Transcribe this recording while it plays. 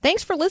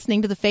Thanks for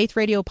listening to the Faith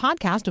Radio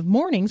podcast of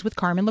Mornings with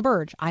Carmen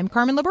LaBerge. I'm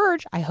Carmen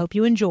LaBerge. I hope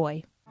you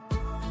enjoy.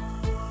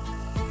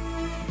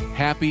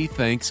 Happy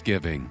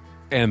Thanksgiving.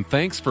 And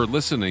thanks for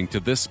listening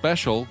to this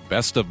special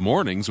Best of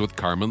Mornings with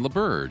Carmen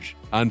LaBerge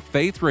on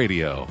Faith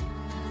Radio.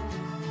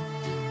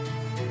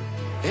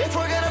 If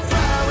we're gonna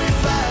fly, we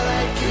fly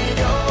like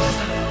eagles,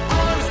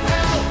 arms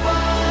out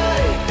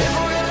wide. If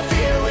we're gonna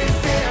fear, we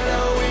fear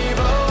no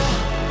evil.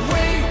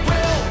 We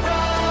will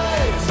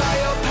rise. By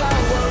your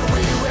power,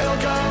 we will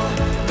go.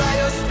 By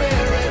your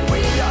spirit,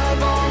 we are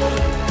bold.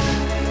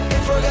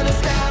 If we're gonna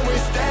stand, we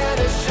stand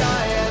as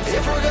giants.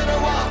 If we're gonna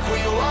walk, we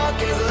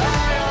walk as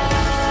lions.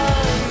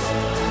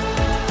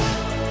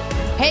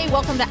 Hey,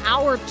 welcome to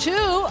Hour 2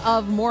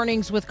 of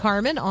Mornings with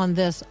Carmen on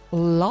this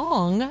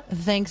long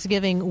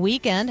Thanksgiving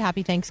weekend.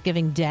 Happy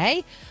Thanksgiving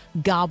Day.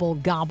 Gobble,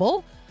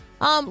 gobble.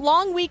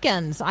 Long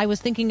weekends. I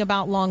was thinking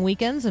about long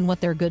weekends and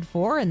what they're good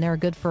for, and they're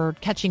good for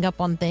catching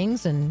up on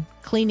things and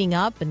cleaning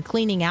up and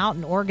cleaning out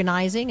and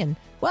organizing and,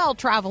 well,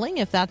 traveling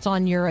if that's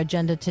on your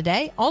agenda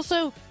today.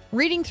 Also,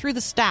 reading through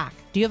the stack.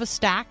 Do you have a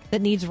stack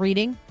that needs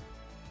reading?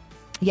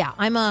 Yeah,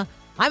 I'm a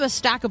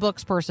stack of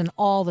books person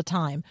all the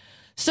time.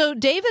 So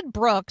David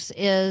Brooks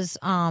is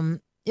a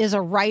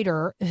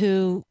writer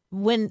who,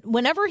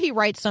 whenever he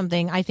writes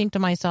something, I think to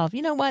myself,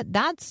 you know what,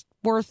 that's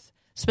worth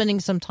spending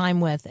some time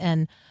with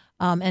and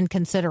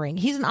considering.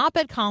 He's an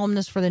op-ed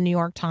columnist for the New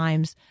York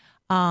Times,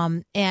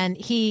 and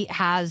he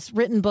has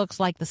written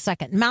books like The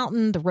Second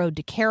Mountain, The Road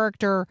to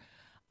Character.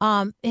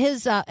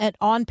 His at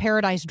On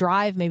Paradise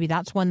Drive, maybe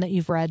that's one that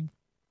you've read.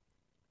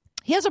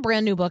 He has a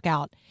brand new book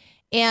out,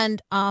 and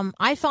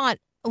I thought,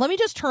 let me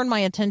just turn my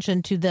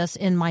attention to this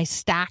in my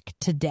stack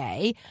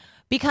today,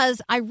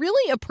 because I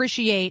really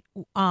appreciate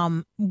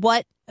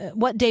what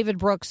David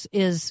Brooks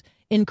is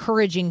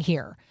encouraging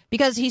here.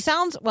 Because he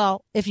sounds,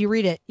 well, if you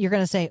read it, you're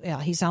going to say,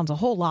 yeah, he sounds a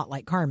whole lot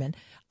like Carmen.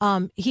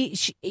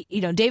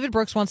 David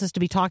Brooks wants us to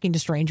be talking to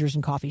strangers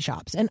in coffee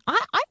shops, and I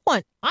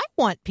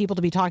want people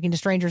to be talking to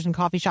strangers in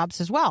coffee shops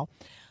as well.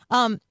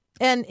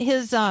 And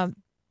his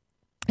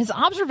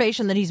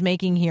observation that he's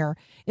making here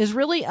is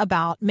really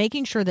about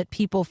making sure that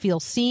people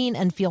feel seen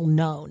and feel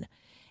known.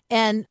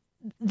 And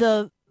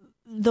the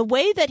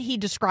way that he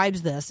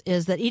describes this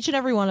is that each and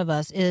every one of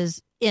us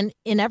is in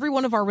every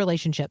one of our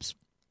relationships,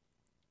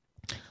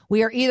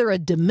 we are either a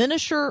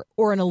diminisher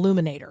or an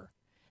illuminator.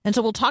 And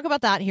so we'll talk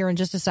about that here in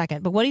just a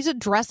second. But what he's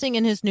addressing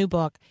in his new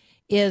book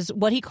is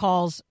what he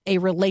calls a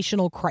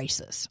relational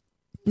crisis.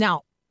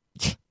 Now,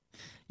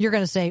 you're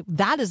going to say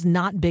that is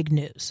not big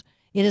news.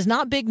 It is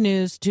not big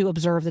news to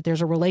observe that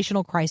there's a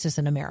relational crisis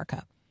in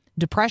America.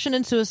 Depression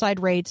and suicide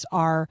rates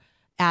are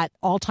at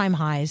all-time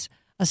highs.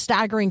 A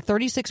staggering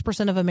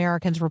 36% of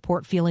Americans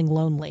report feeling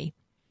lonely.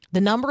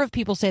 The number of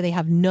people say they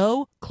have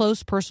no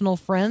close personal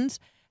friends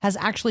has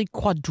actually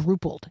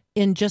quadrupled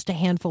in just a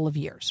handful of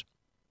years.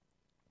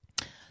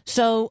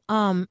 So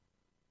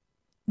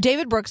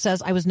David Brooks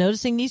says, I was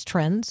noticing these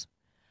trends,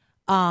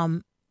 but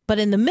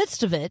in the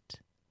midst of it,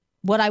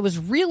 what I was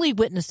really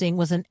witnessing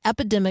was an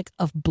epidemic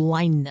of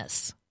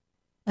blindness.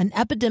 An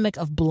epidemic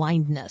of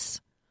blindness.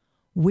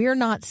 We're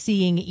not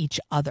seeing each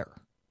other.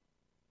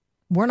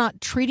 We're not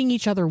treating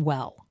each other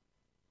well.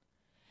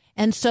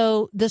 And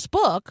so this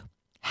book,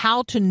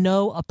 How to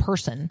Know a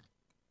Person,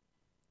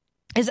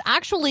 is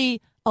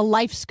actually a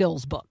life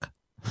skills book.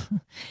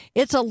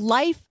 It's a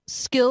life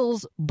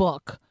skills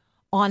book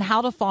on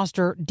how to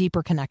foster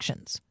deeper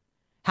connections.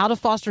 How to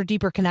foster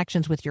deeper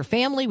connections with your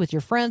family, with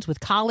your friends,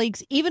 with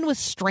colleagues, even with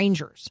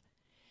strangers.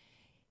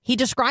 He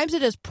describes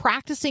it as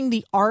practicing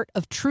the art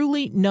of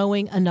truly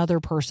knowing another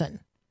person.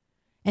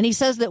 And he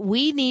says that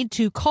we need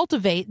to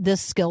cultivate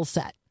this skill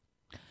set.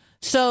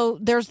 So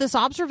there's this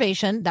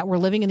observation that we're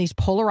living in these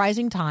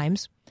polarizing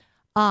times.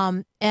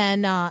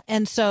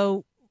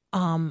 So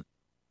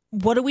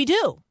what do we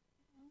do?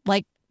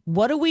 Like,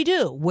 what do we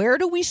do? Where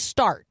do we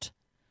start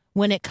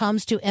when it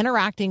comes to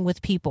interacting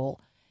with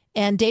people?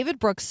 And David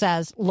Brooks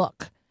says,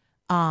 look,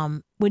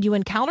 when you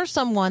encounter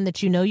someone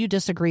that you know you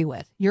disagree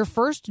with, your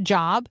first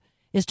job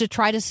is to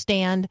try to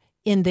stand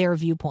in their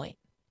viewpoint.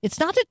 It's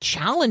not to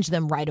challenge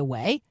them right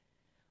away.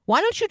 Why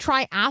don't you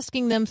try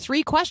asking them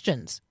 3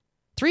 questions?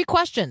 3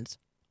 questions,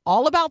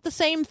 all about the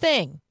same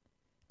thing.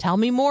 Tell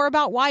me more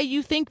about why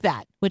you think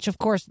that, which, of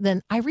course,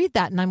 then I read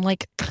that and I'm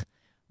like,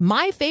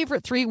 my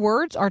favorite 3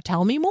 words are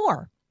tell me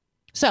more.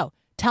 So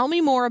tell me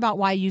more about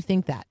why you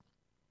think that.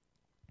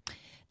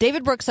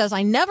 David Brooks says,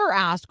 I never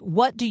ask,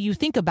 what do you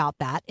think about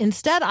that?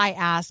 Instead, I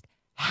ask,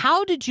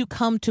 how did you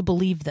come to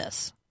believe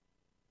this?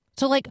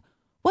 So, like,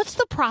 what's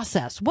the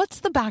process? What's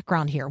the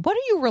background here? What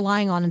are you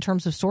relying on in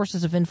terms of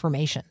sources of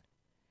information?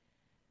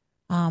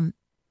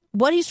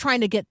 What he's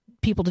trying to get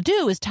people to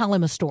do is tell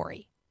him a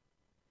story.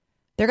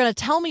 They're going to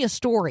tell me a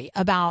story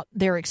about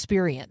their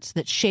experience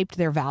that shaped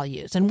their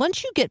values. And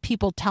once you get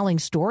people telling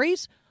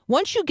stories,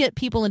 once you get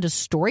people into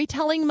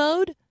storytelling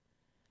mode,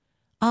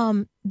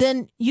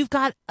 then you've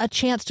got a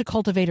chance to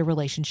cultivate a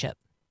relationship.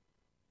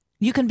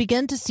 You can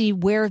begin to see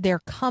where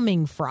they're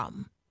coming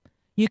from.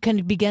 You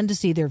can begin to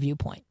see their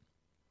viewpoint.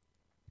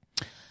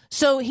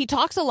 So he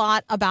talks a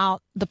lot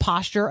about the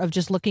posture of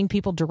just looking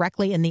people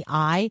directly in the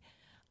eye,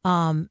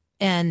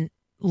 and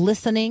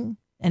listening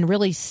and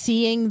really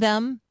seeing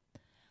them,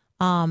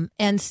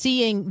 and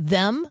seeing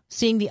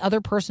the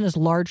other person as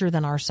larger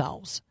than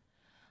ourselves.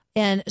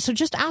 And so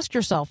just ask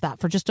yourself that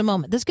for just a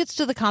moment. This gets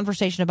to the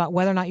conversation about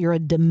whether or not you're a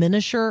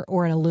diminisher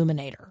or an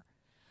illuminator.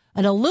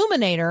 An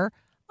illuminator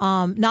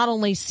not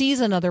only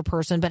sees another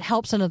person, but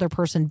helps another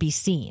person be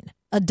seen.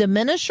 A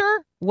diminisher,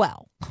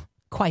 well,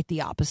 quite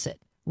the opposite,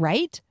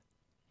 right?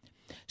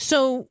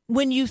 So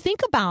when you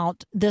think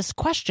about this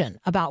question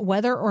about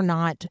whether or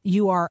not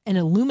you are an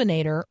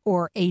illuminator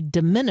or a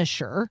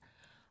diminisher,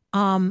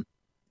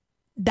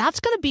 that's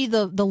going to be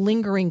the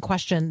lingering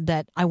question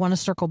that I want to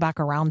circle back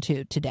around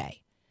to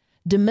today.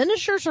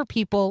 Diminishers are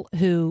people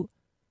who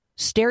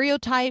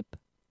stereotype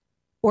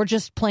or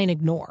just plain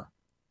ignore.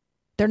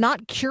 They're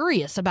not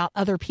curious about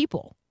other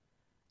people,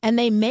 and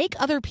they make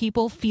other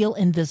people feel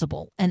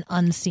invisible and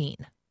unseen.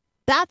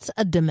 That's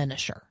a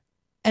diminisher.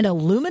 An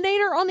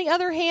illuminator, on the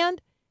other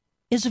hand,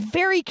 is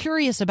very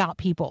curious about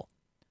people,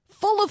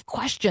 full of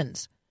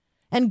questions,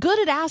 and good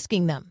at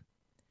asking them,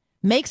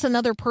 makes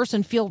another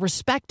person feel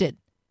respected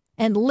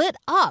and lit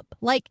up,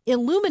 like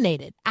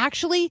illuminated,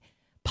 actually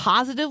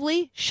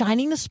positively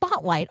shining the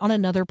spotlight on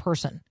another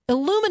person.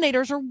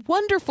 Illuminators are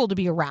wonderful to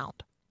be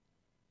around.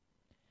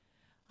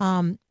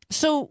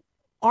 So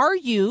are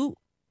you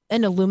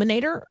an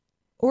illuminator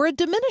or a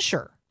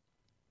diminisher?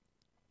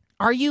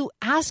 Are you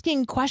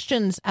asking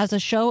questions as a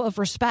show of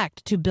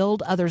respect to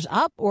build others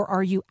up, or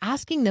are you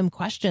asking them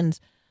questions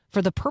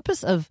for the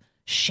purpose of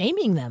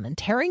shaming them and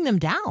tearing them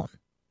down?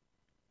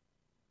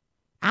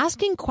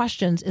 Asking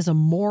questions is a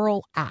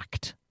moral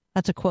act.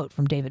 That's a quote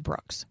from David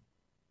Brooks.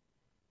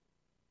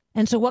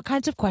 And so what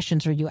kinds of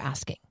questions are you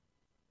asking?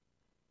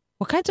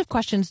 What kinds of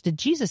questions did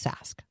Jesus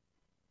ask?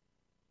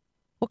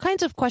 What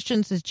kinds of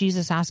questions is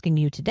Jesus asking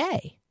you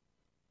today?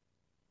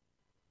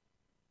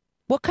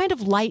 What kind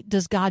of light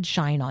does God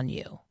shine on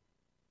you?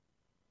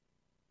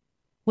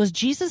 Was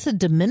Jesus a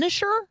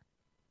diminisher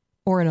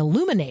or an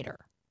illuminator?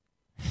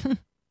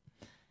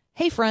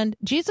 Hey, friend,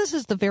 Jesus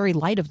is the very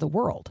light of the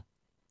world.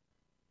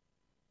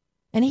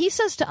 And he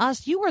says to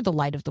us, you are the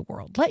light of the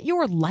world. Let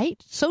your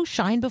light so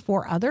shine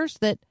before others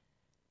that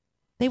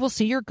they will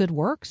see your good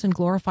works and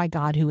glorify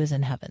God who is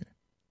in heaven.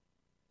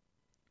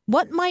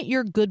 What might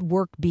your good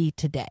work be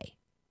today?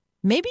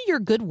 Maybe your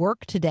good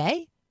work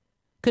today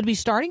could be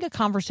starting a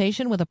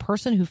conversation with a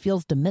person who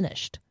feels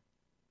diminished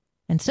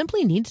and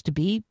simply needs to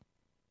be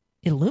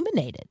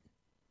illuminated.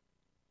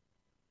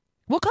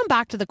 We'll come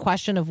back to the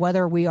question of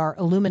whether we are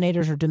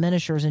illuminators or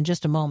diminishers in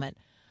just a moment.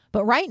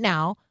 But right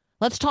now,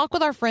 let's talk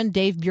with our friend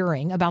Dave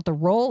Buehring about the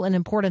role and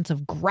importance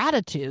of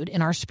gratitude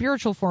in our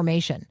spiritual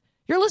formation.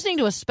 You're listening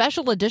to a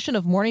special edition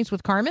of Mornings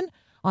with Carmen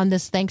on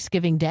this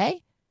Thanksgiving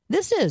Day.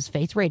 This is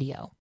Faith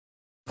Radio.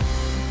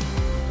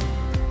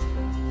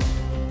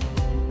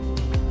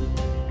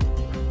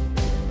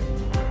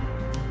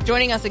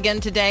 Joining us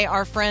again today,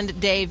 our friend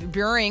Dave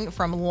Buehring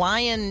from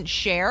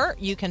Lionshare.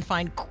 You can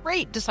find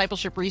great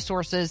discipleship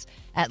resources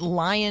at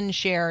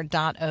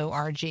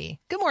lionshare.org.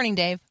 Good morning,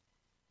 Dave.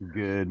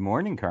 Good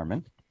morning,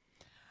 Carmen.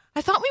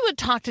 I thought we would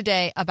talk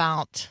today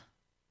about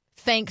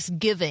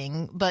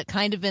Thanksgiving, but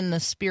kind of in the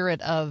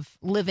spirit of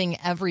living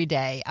every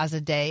day as a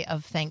day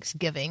of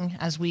Thanksgiving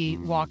as we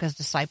walk as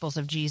disciples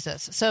of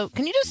Jesus. So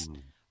can you just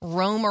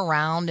roam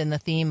around in the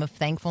theme of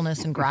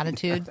thankfulness and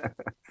gratitude?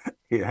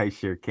 Yeah, I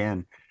sure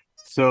can.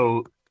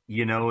 So,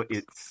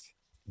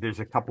 there's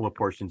a couple of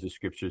portions of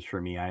scriptures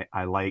for me.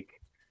 I like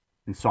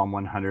in Psalm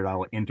 100,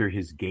 I'll enter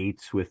his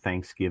gates with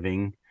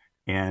thanksgiving.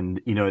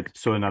 And,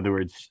 so in other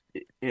words,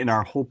 in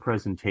our whole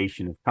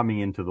presentation of coming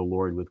into the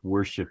Lord with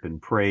worship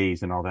and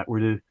praise and all that,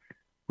 we're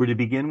to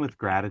begin with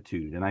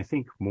gratitude. And I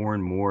think more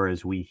and more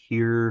as we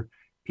hear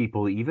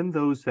people, even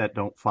those that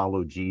don't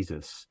follow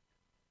Jesus,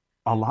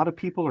 a lot of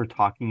people are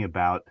talking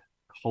about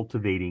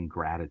cultivating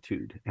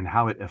gratitude and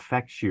how it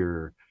affects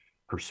your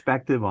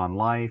perspective on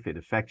life. It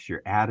affects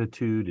your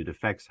attitude. It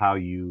affects how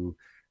you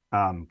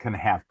can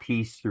have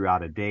peace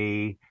throughout a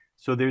day.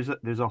 So there's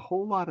a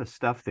whole lot of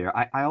stuff there.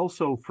 I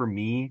also, for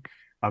me,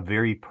 a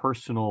very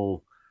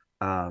personal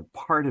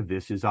part of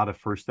this is out of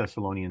 1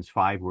 Thessalonians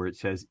 5, where it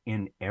says,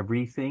 in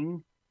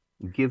everything,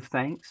 give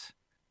thanks,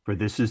 for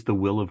this is the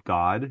will of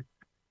God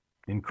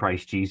in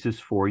Christ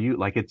Jesus for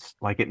you.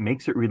 It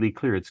makes it really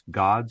clear. It's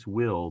God's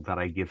will that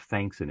I give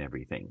thanks in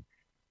everything.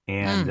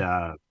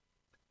 And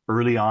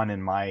early on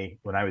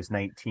when I was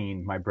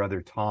 19, my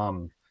brother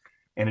Tom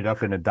ended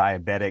up in a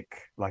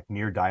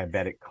near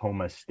diabetic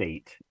coma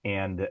state.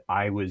 And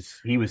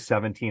he was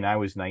 17, I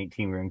was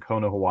 19. We were in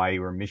Kona, Hawaii. We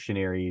were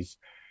missionaries,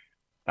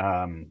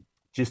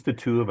 just the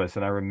two of us.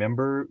 And I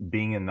remember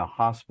being in the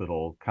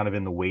hospital, kind of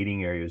in the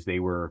waiting areas. They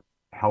were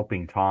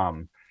helping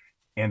Tom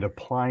and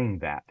applying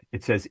that.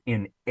 It says,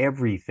 in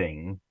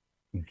everything,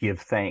 give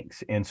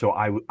thanks. And so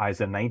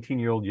as a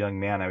 19-year-old young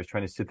man, I was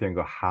trying to sit there and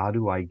go, how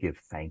do I give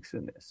thanks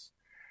in this?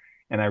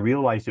 And I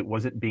realized it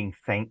wasn't being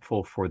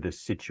thankful for the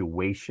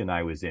situation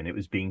I was in. It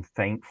was being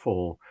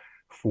thankful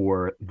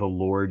for the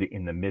Lord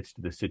in the midst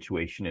of the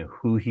situation and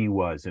who he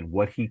was and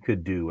what he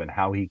could do and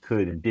how he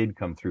could and did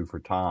come through for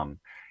Tom.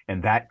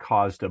 And that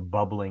caused a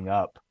bubbling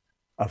up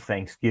of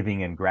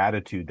thanksgiving and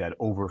gratitude that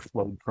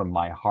overflowed from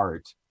my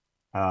heart,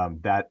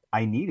 that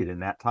I needed in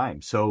that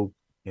time. So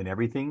in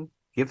everything,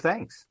 give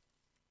thanks.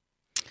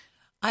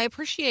 I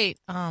appreciate,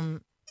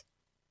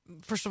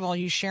 first of all,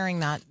 you sharing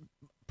that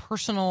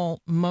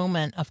personal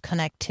moment of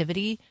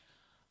connectivity.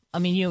 I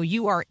mean,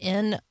 you are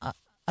in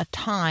a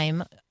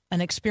time,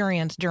 an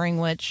experience during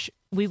which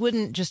we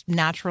wouldn't just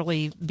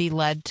naturally be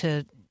led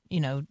to,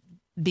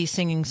 be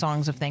singing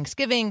songs of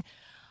thanksgiving.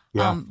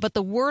 Yeah. But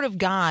the word of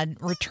God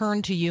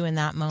returned to you in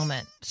that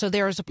moment. So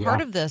there is a part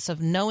of this of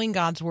knowing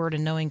God's word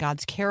and knowing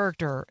God's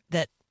character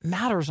that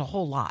matters a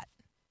whole lot.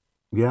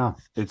 Yeah,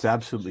 it's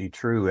absolutely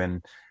true.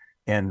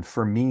 And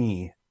for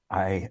me,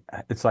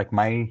 it's like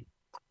my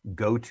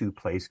go-to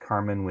place,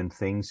 Carmen, when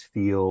things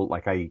feel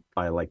like I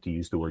like to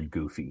use the word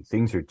goofy.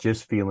 Things are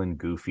just feeling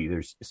goofy.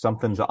 There's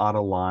something's out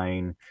of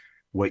line.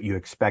 What you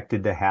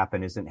expected to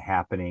happen isn't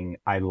happening.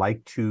 I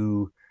like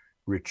to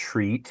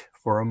retreat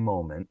for a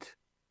moment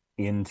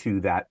into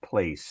that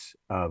place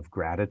of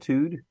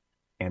gratitude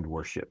and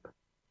worship.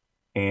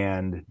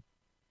 And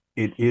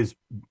it is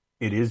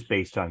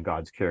based on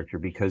God's character,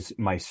 because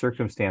my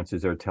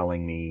circumstances are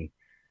telling me,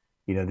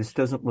 this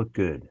doesn't look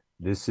good.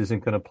 This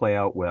isn't going to play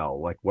out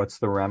well. Like, what's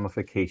the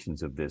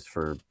ramifications of this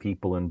for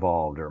people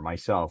involved or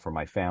myself or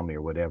my family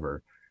or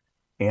whatever?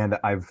 And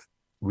I've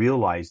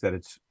realized that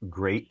it's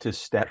great to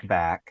step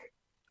back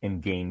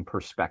and gain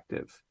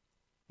perspective.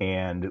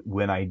 And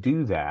when I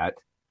do that,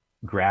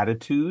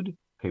 gratitude,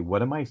 okay,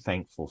 what am I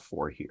thankful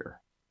for here?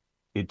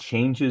 It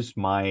changes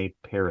my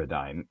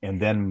paradigm.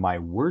 And then my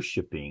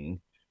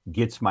worshiping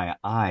gets my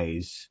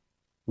eyes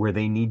where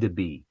they need to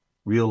be,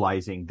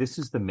 realizing this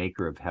is the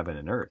maker of heaven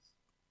and earth.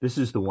 This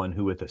is the one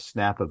who, with a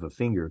snap of a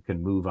finger,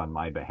 can move on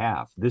my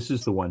behalf. This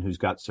is the one who's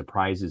got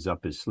surprises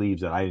up his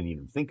sleeves that I didn't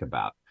even think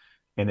about.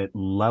 And it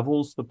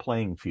levels the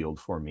playing field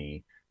for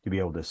me to be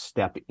able to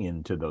step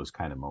into those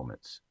kind of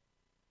moments.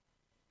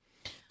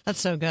 That's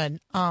so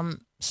good.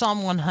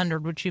 Psalm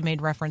 100, which you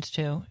made reference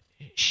to.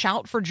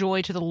 Shout for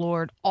joy to the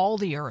Lord, all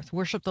the earth.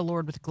 Worship the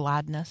Lord with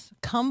gladness.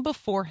 Come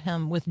before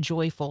him with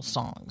joyful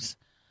songs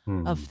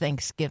of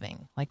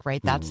thanksgiving.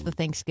 That's the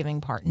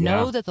Thanksgiving part. Yeah.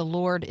 Know that the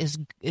Lord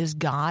is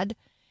God.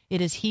 It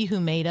is he who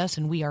made us,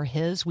 and we are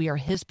his. We are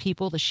his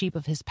people, the sheep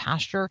of his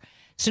pasture.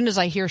 As soon as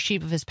I hear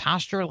sheep of his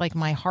pasture,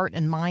 my heart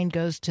and mind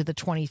goes to the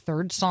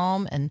 23rd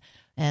Psalm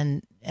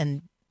and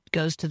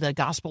goes to the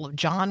Gospel of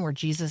John, where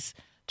Jesus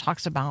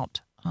talks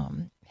about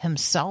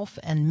himself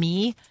and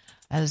me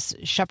as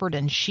shepherd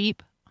and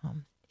sheep.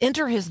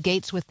 Enter his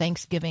gates with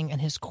thanksgiving and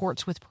his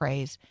courts with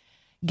praise.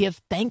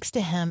 Give thanks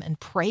to him and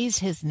praise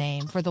his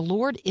name, for the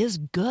Lord is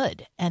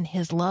good, and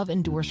his love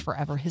endures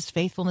forever. His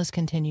faithfulness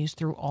continues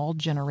through all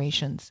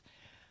generations.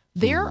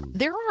 There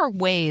are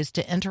ways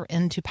to enter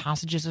into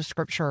passages of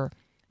Scripture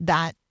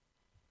that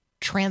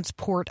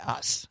transport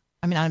us.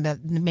 I mean,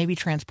 maybe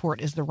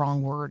transport is the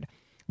wrong word,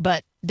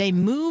 but they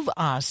move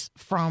us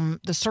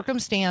from the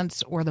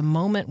circumstance or the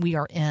moment we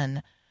are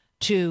in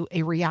to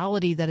a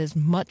reality that is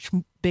much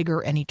bigger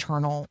and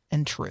eternal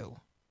and true.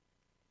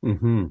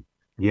 Mm-hmm.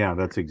 Yeah,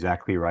 that's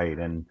exactly right.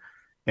 And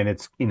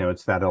it's,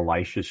 it's that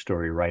Elisha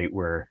story, right,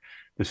 where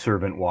the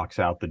servant walks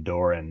out the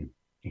door and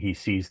he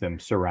sees them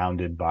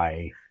surrounded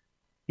by,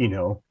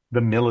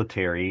 the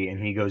military, and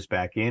he goes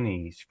back in,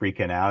 and he's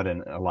freaking out.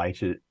 And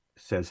Elisha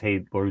says,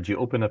 "Hey, Lord, would you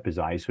open up his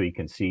eyes so he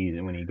can see?"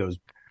 And when he goes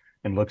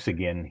and looks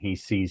again, he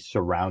sees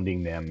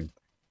surrounding them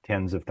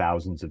tens of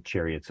thousands of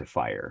chariots of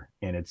fire.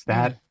 And it's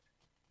that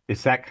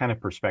kind of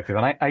perspective.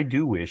 And I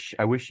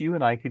wish you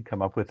and I could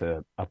come up with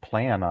a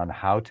plan on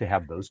how to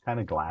have those kind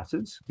of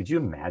glasses. Could you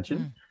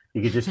imagine?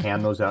 You could just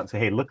hand those out and say,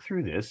 "Hey, look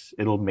through this.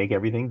 It'll make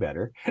everything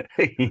better."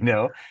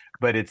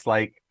 But it's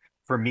like,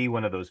 for me,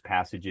 one of those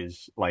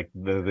passages, like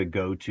the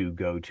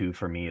go-to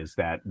for me, is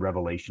that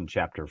Revelation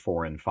chapter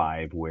 4 and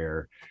 5,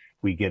 where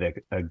we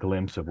get a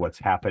glimpse of what's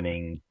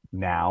happening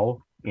now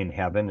in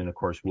heaven. And of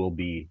course, we'll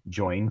be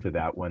joined to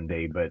that one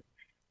day, but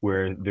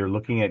where they're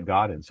looking at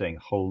God and saying,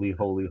 "Holy,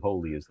 holy,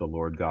 holy is the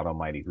Lord God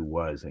Almighty, who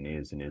was and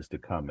is to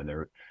come." And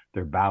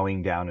they're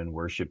bowing down in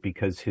worship,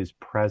 because his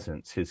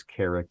presence, his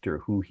character,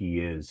 who he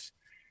is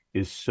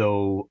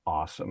so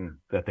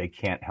awesome that they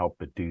can't help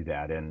but do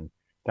that. And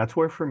that's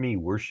where, for me,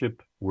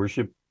 worship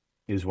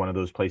is one of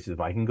those places, if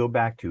I can go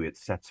back to, it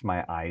sets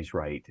my eyes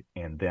right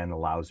and then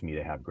allows me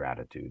to have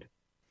gratitude.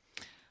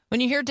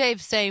 When you hear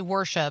Dave say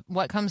worship,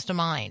 what comes to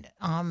mind?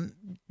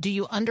 Do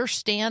you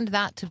understand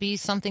that to be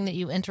something that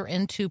you enter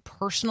into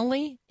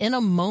personally in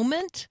a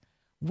moment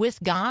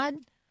with God?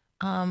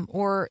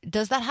 Or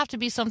does that have to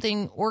be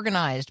something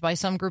organized by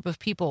some group of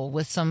people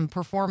with some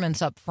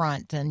performance up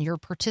front and you're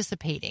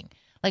participating?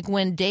 Like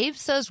when Dave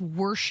says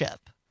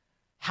worship,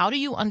 how do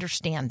you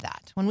understand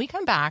that? When we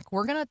come back,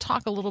 we're going to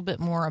talk a little bit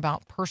more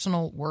about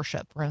personal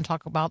worship. We're going to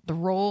talk about the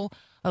role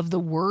of the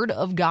Word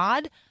of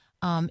God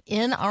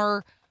in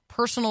our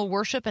personal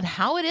worship and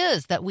how it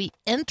is that we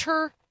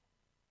enter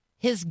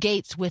his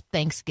gates with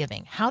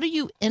thanksgiving? How do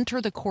you enter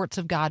the courts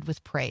of God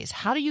with praise?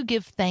 How do you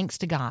give thanks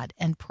to God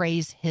and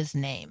praise his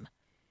name?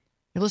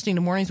 You're listening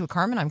to Mornings with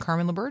Carmen. I'm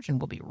Carmen LaBerge,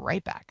 and we'll be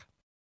right back.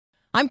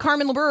 I'm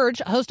Carmen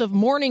LaBerge, host of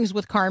Mornings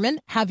with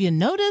Carmen. Have you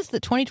noticed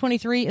that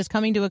 2023 is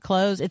coming to a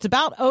close? It's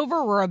about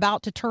over. We're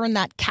about to turn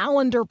that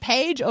calendar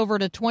page over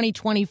to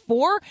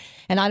 2024.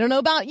 And I don't know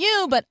about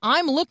you, but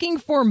I'm looking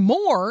for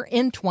more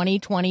in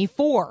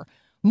 2024.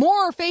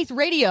 More faith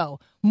radio,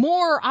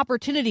 more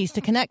opportunities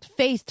to connect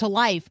faith to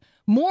life,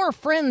 more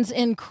friends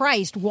in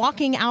Christ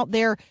walking out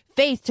their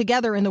faith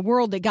together in the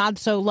world that God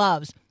so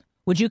loves.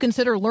 Would you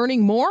consider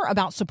learning more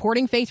about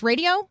supporting Faith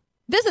Radio?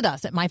 Visit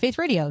us at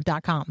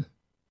myfaithradio.com.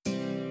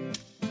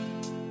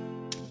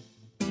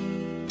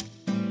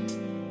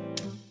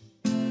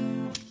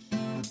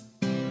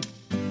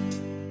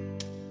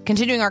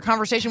 Continuing our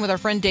conversation with our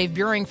friend Dave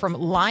Buehring from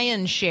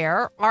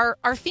Lionshare,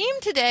 our theme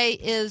today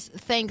is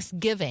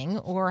Thanksgiving,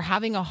 or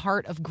having a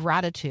heart of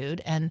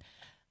gratitude and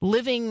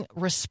living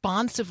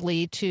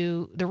responsively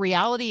to the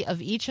reality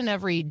of each and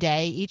every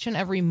day, each and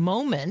every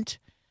moment,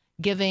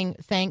 giving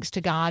thanks to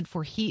God,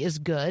 for he is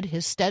good.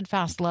 His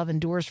steadfast love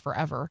endures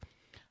forever.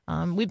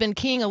 We've been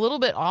keying a little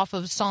bit off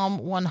of Psalm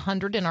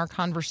 100 in our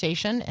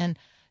conversation. And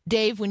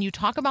Dave, when you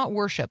talk about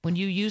worship, when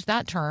you use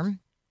that term,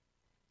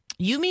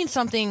 you mean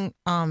something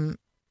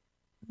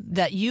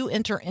that you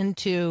enter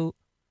into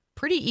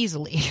pretty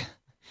easily.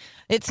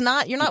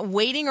 You're not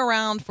waiting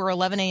around for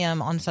 11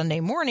 a.m. on Sunday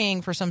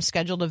morning for some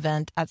scheduled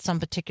event at some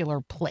particular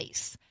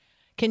place.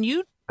 Can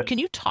you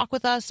talk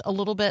with us a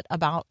little bit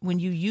about, when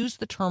you use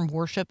the term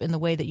worship in the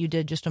way that you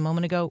did just a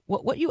moment ago,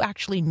 what you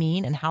actually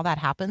mean and how that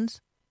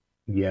happens?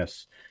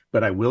 Yes,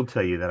 but I will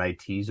tell you that I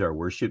tease our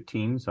worship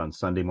teams on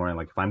Sunday morning.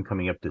 Like if I'm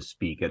coming up to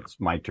speak, it's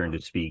my turn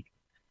to speak,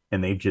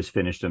 and they've just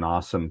finished an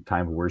awesome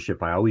time of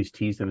worship. I always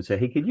tease them and say,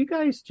 hey, could you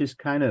guys just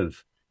kind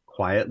of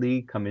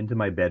quietly come into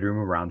my bedroom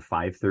around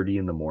 5:30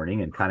 in the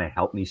morning and kind of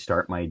help me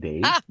start my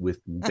day with,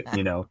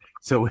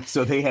 so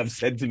they have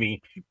said to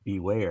me,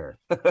 beware.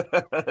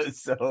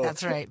 So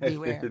that's right.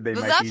 Beware.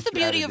 That's the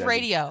beauty of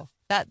radio.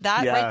 That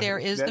right there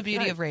is the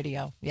beauty of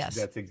radio. Yes.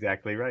 That's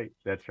exactly right.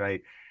 That's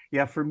right.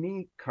 Yeah. For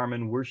me,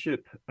 Carmen,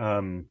 worship,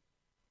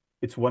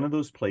 it's one of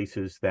those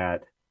places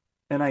that,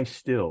 and I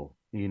still,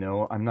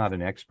 I'm not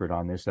an expert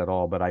on this at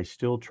all, but I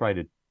still try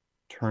to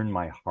turn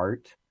my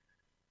heart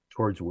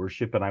towards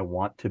worship. And I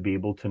want to be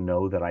able to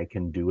know that I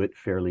can do it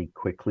fairly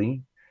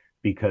quickly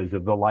because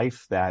of the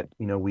life that,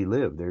 we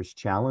live. There's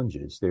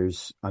challenges,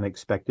 there's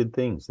unexpected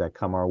things that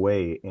come our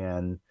way.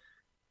 And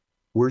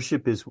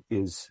worship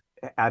is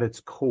at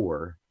its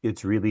core,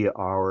 it's really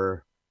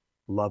our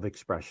love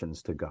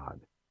expressions to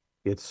God.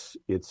 It's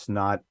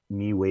not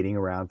me waiting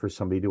around for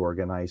somebody to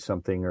organize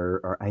something,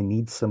 or I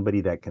need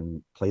somebody that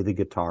can play the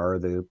guitar or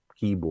the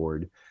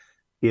keyboard.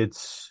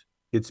 It's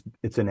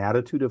an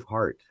attitude of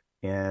heart,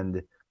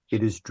 and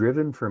it is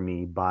driven for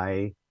me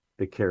by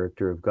the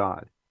character of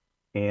God.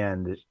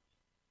 And,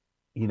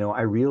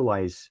 I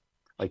realize,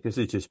 like, this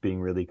is just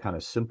being really kind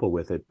of simple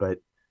with it, but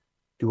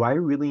do I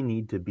really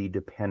need to be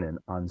dependent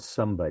on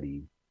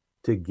somebody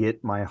to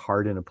get my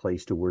heart in a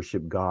place to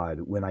worship God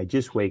when I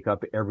just wake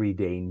up every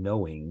day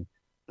knowing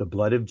the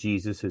blood of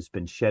Jesus has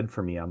been shed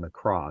for me on the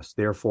cross?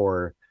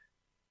 Therefore,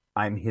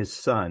 I'm his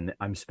son.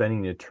 I'm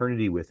spending an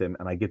eternity with him,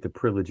 and I get the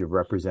privilege of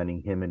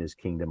representing him and his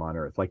kingdom on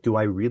earth. Like, do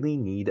I really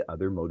need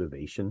other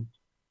motivation?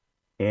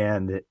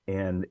 And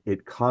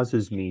it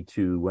causes me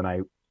to, when I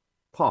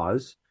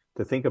pause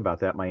to think about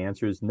that, my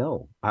answer is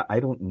no. I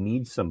don't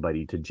need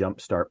somebody to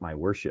jumpstart my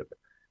worship.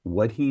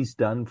 What he's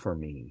done for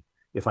me,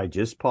 if I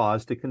just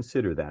pause to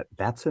consider that,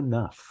 that's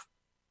enough.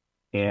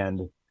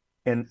 And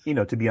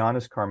to be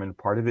honest, Carmen,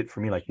 part of it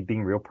for me, like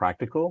being real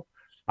practical,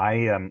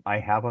 I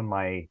have on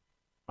my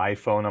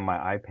iPhone, on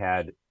my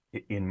iPad,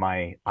 in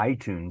my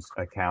iTunes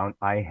account,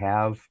 I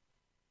have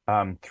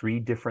 3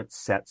 different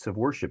sets of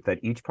worship that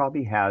each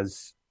probably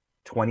has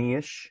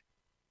 20-ish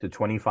to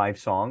 25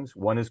 songs.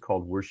 One is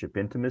called Worship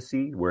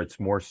Intimacy, where it's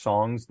more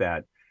songs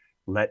that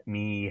let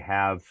me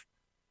have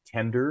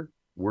tender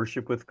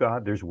worship with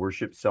God. There's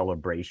Worship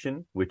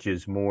Celebration, which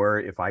is more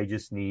if I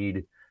just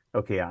need,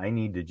 I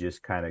need to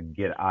just kind of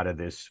get out of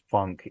this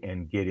funk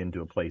and get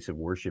into a place of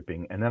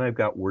worshiping. And then I've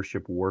got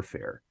Worship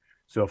Warfare.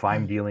 So if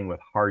I'm dealing with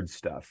hard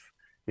stuff,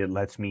 it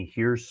lets me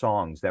hear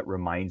songs that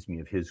reminds me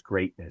of his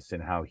greatness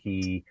and how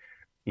he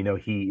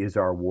is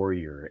our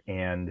warrior.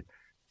 And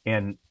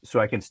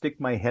so I can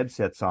stick my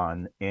headsets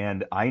on,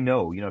 and I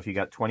know, if you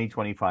got 20,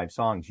 25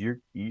 songs,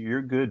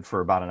 you're good for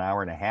about an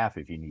hour and a half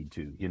if you need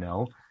to,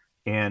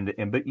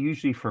 but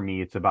usually for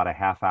me, it's about a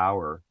half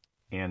hour,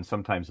 and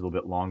sometimes a little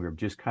bit longer, of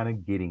just kind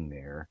of getting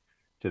there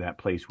to that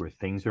place where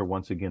things are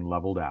once again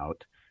leveled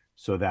out,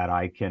 so that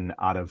I can,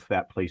 out of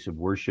that place of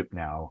worship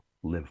now,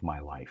 live my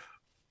life.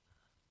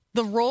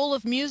 The role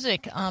of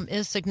music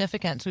is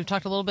significant. So we've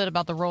talked a little bit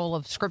about the role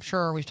of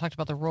Scripture. We've talked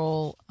about the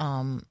role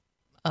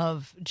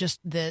of just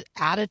the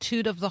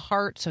attitude of the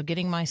heart. So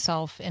getting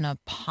myself in a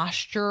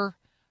posture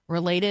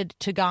related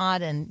to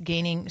God and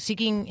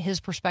seeking his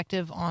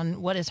perspective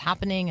on what is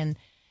happening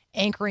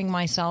anchoring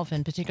myself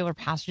in particular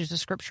passages of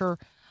Scripture.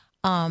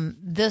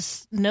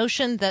 This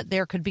notion that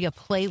there could be a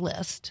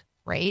playlist,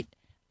 right,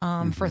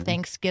 for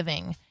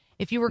Thanksgiving.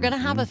 If you were going to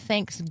have a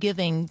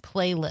Thanksgiving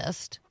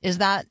playlist, is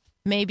that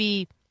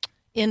maybe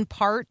in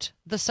part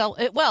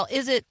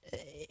is it,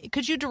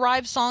 could you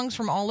derive songs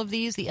from all of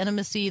these, the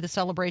intimacy, the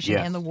celebration,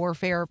 Yes. and the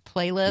warfare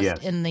playlist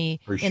Yes, in the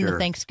for in the sure.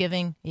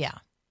 Thanksgiving? Yeah.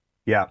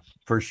 Yeah,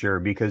 for sure.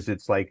 Because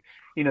it's like,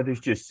 there's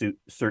just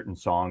certain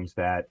songs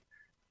that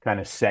kind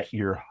of set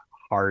your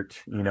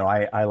heart.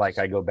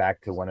 I go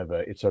back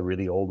to it's a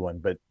really old one,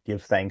 but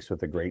Give Thanks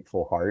with a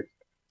Grateful Heart.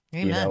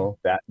 Amen.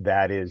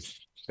 That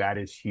is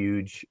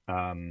huge.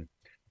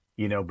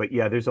 But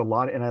yeah, there's a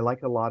lot, and I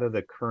like a lot of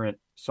the current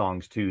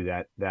songs too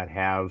that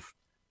have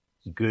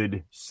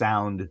good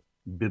sound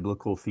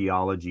biblical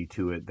theology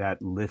to it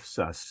that lifts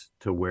us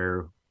to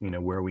where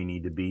we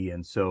need to be.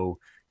 And so,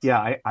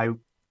 yeah,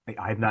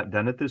 I've not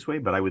done it this way,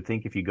 but I would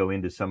think if you go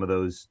into some of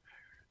those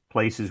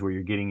places where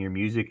you're getting your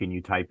music and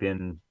you type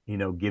in,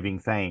 giving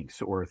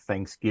thanks or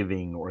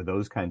Thanksgiving or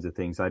those kinds of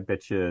things, I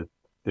bet you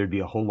there'd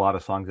be a whole lot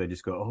of songs I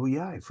just go, oh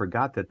yeah, I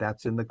forgot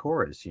that's in the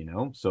chorus,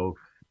 So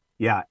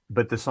yeah,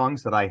 but the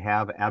songs that I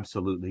have,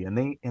 absolutely, and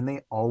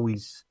they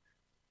always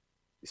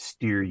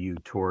steer you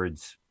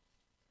towards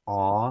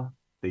awe.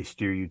 They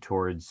steer you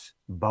towards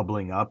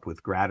bubbling up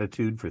with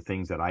gratitude for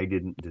things that I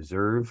didn't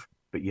deserve,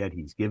 but yet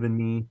he's given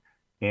me.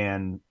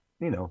 And,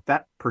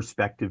 that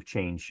perspective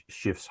change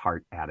shifts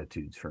heart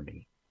attitudes for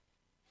me.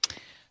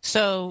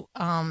 So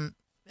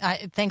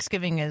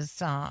Thanksgiving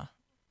is a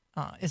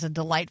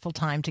delightful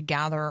time to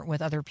gather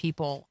with other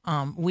people.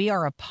 We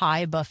are a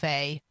pie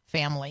buffet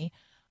family.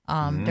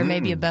 There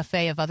may be a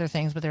buffet of other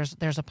things, but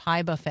there's a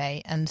pie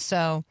buffet. And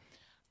so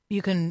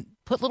you can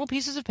put little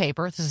pieces of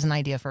paper. This is an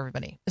idea for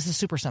everybody. This is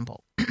super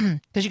simple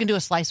because you can do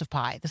a slice of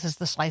pie. This is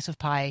the slice of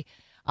pie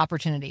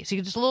opportunity. So you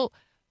can just little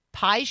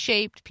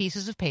pie-shaped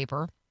pieces of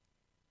paper,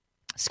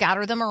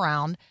 scatter them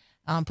around,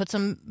 put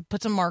some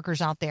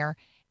markers out there.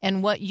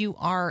 And what you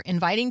are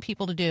inviting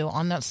people to do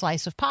on that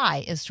slice of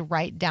pie is to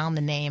write down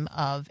the name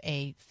of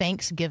a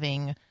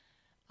Thanksgiving,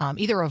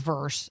 either a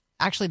verse.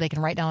 Actually, they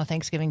can write down a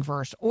Thanksgiving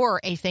verse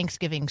or a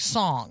Thanksgiving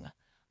song,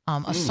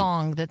 a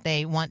song that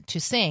they want to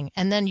sing.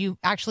 And then you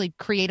actually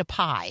create a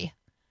pie,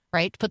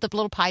 right? Put the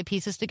little pie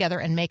pieces together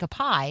and make a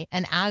pie.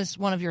 And as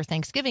one of your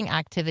Thanksgiving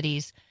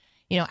activities,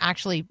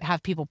 actually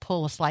have people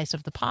pull a slice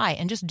of the pie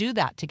and just do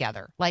that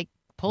together. Like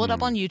pull it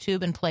up on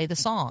YouTube and play the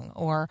song,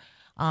 or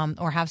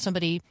have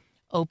somebody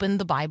open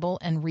the Bible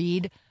and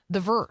read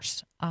the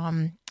verse,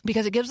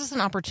 because it gives us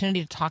an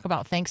opportunity to talk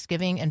about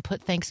Thanksgiving and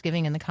put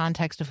Thanksgiving in the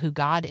context of who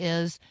God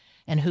is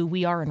and who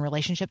we are in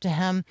relationship to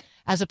him,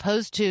 as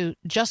opposed to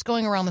just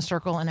going around the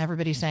circle and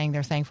everybody saying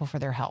they're thankful for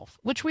their health,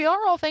 which we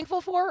are all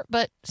thankful for.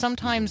 But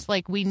sometimes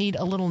like we need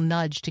a little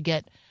nudge to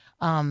get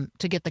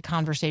the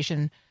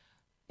conversation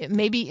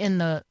maybe in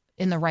the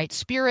right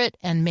spirit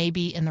and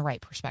maybe in the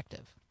right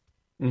perspective.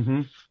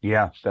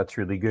 Yeah, that's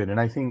really good. And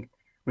I think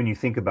when you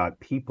think about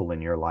people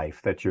in your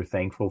life that you're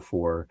thankful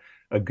for,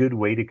 a good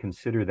way to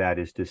consider that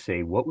is to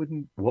say, what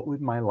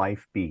would my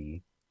life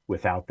be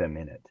without them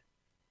in it?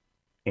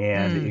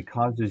 And it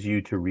causes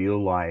you to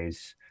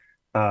realize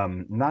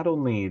not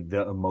only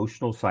the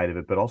emotional side of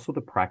it, but also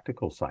the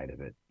practical side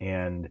of it.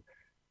 And,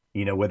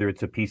 whether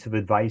it's a piece of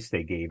advice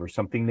they gave or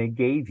something they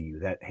gave you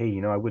that, hey,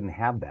 I wouldn't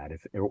have that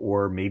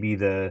or maybe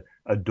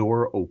a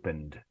door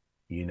opened,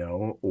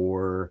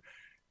 or,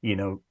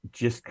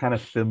 just kind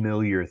of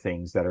familiar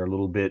things that are a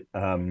little bit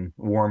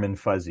warm and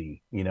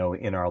fuzzy,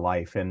 in our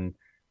life.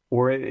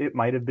 Or it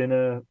might have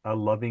been a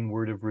loving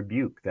word of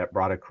rebuke that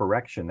brought a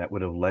correction that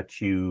would have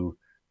let you,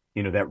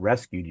 that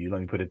rescued you.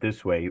 Let me put it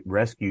this way,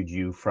 rescued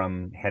you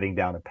from heading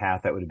down a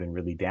path that would have been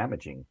really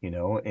damaging,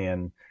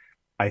 and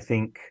I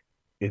think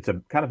it's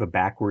a kind of a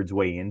backwards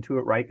way into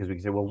it, right? Because we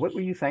can say, well, what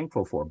were you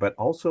thankful for? But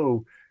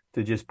also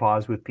to just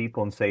pause with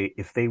people and say,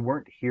 if they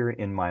weren't here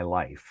in my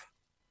life,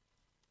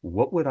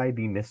 what would I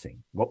be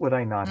missing? What would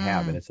I not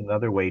have? And it's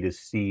another way to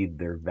see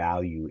their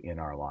value in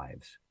our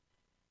lives.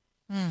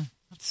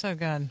 That's so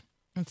good.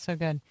 That's so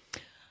good.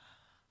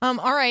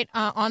 All right.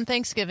 On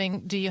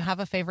Thanksgiving, do you have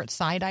a favorite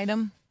side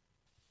item?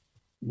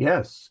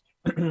 Yes.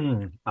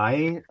 And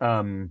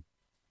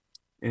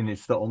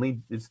it's the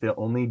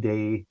only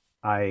day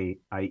I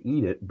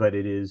eat it, but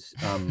it is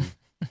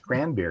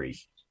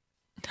cranberries.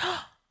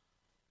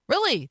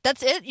 Really?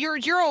 That's it?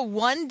 You're a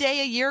 1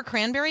 day a year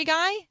cranberry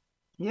guy?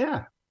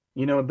 Yeah.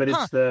 But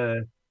it's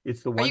the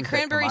ones Are you that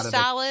cranberry come out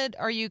salad?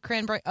 Are you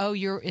cranberry? Oh,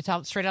 it's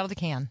out straight out of the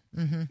can.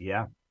 Mm-hmm.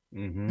 Yeah.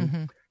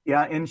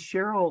 Yeah. And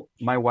Cheryl,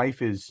 my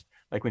wife, is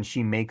like, when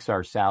she makes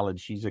our salad,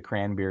 she's a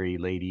cranberry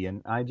lady.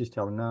 And I just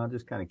tell her, no,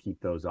 just kind of keep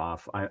those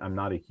off. I'm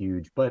not a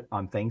huge, but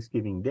on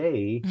Thanksgiving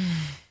Day,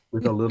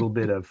 with a little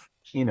bit of,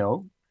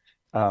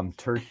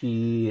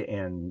 turkey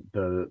and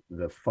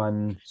the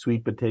fun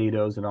sweet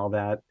potatoes and all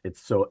that.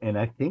 And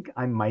I think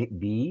I might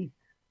be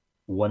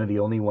one of the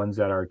only ones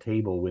at our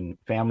table, when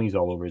family's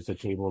all over, it's a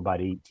table of about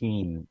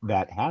 18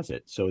 that has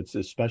it. So it's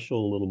a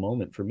special little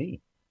moment for me.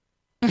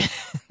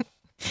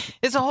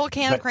 It's a whole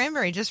can of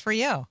cranberry just for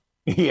you.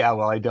 Yeah,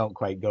 well, I don't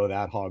quite go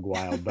that hog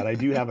wild, but I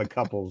do have a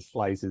couple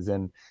slices.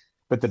 And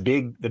but the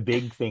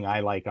big thing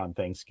I like on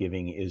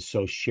Thanksgiving is,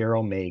 so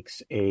Cheryl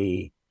makes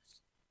a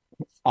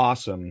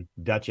awesome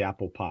Dutch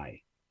apple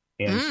pie.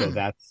 And so Mm.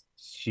 that's,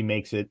 she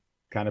makes it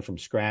kind of from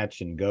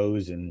scratch and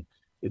goes, and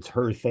it's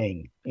her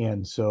thing.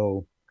 And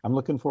so I'm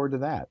looking forward to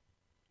that.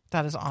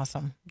 That is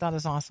awesome. That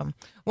is awesome.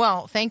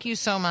 Well, thank you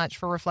so much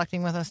for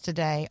reflecting with us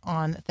today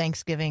on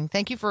Thanksgiving.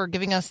 Thank you for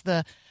giving us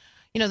the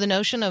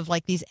notion of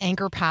like these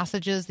anchor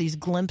passages, these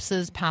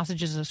glimpses,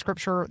 passages of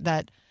scripture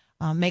that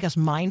make us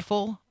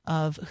mindful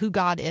of who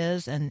God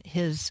is and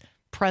his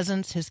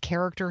presence, his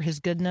character, his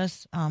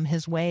goodness,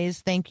 his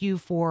ways. Thank you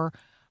for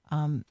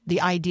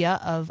the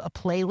idea of a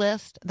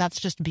playlist. That's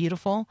just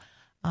beautiful.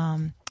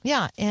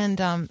 Yeah.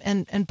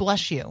 And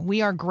bless you.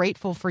 We are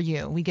grateful for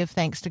you. We give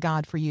thanks to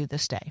God for you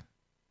this day.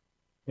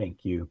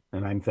 Thank you.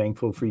 And I'm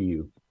thankful for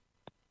you.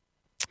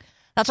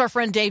 That's our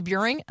friend Dave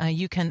Buehring.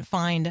 You can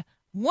find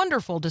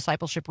wonderful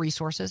discipleship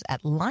resources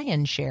at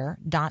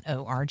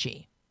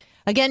lionshare.org.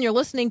 Again, you're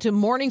listening to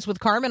Mornings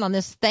with Carmen on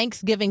this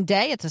Thanksgiving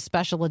Day. It's a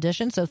special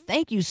edition, so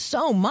thank you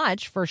so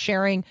much for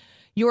sharing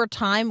your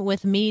time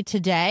with me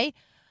today.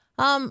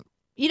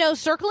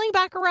 Circling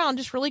back around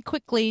just really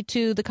quickly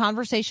to the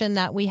conversation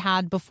that we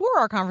had before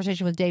our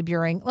conversation with Dave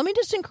Buehring, let me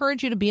just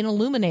encourage you to be an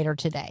illuminator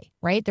today,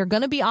 right? There are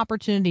going to be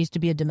opportunities to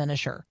be a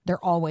diminisher.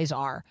 There always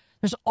are.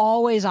 There's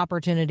always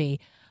opportunity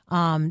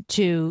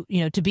to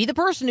be the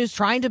person who's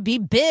trying to be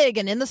big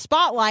and in the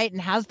spotlight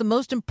and has the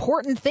most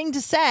important thing to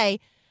say.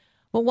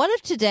 But what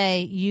if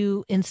today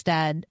you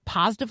instead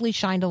positively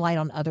shined a light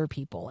on other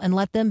people and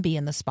let them be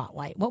in the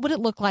spotlight? What would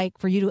it look like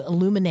for you to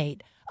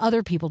illuminate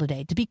other people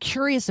today, to be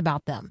curious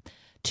about them,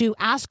 to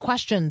ask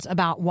questions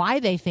about why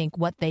they think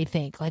what they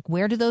think, like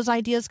where do those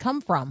ideas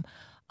come from,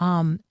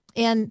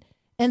 and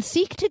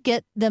seek to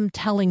get them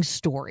telling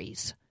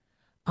stories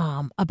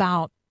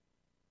about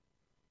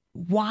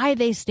why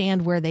they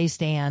stand where they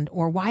stand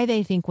or why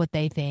they think what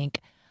they think,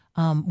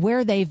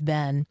 where they've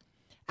been.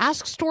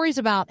 Ask stories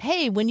about,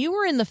 hey, when you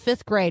were in the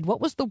 5th grade,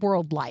 what was the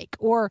world like?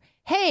 Or,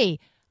 hey,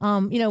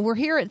 we're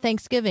here at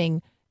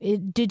Thanksgiving.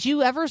 Did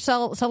you ever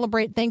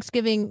celebrate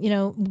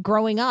Thanksgiving,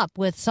 growing up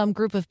with some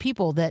group of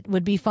people that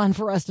would be fun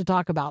for us to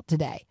talk about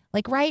today?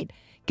 Like, right?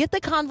 Get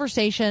the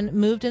conversation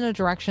moved in a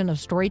direction of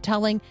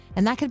storytelling,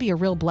 and that could be a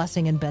real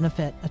blessing and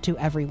benefit to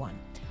everyone.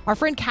 Our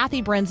friend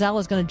Kathy Branzell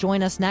is going to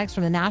join us next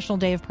from the National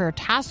Day of Prayer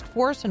Task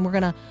Force, and we're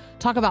going to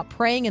talk about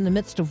praying in the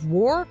midst of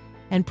war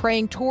and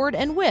praying toward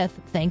and with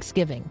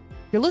Thanksgiving.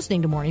 You're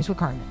listening to Mornings with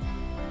Carmen.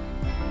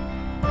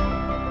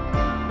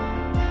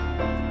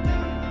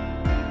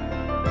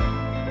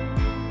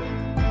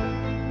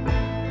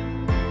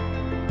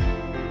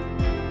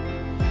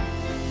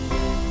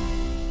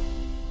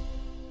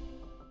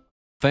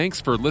 Thanks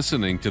for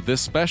listening to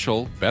this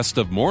special Best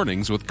of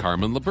Mornings with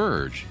Carmen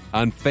LaBerge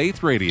on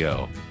Faith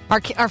Radio.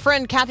 Our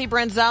friend Kathy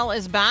Branzell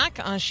is back.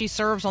 She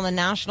serves on the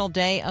National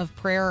Day of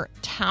Prayer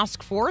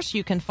Task Force.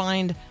 You can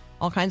find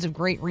all kinds of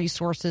great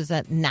resources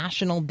at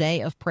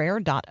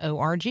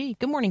nationaldayofprayer.org.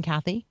 Good morning,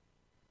 Kathy.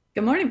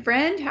 Good morning,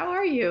 friend. How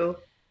are you?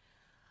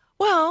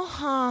 Well,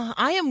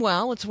 I am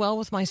well. It's well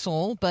with my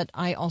soul, but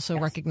I also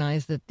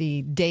recognize that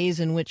the days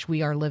in which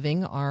we are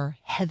living are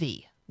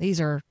heavy. These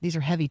are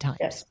heavy times.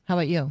 Yes. How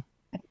about you?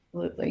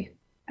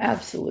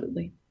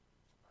 Absolutely.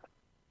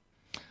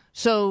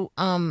 So,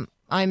 I'm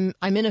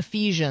in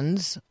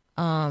Ephesians,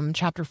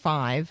 chapter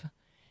 5,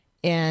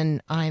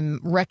 and I'm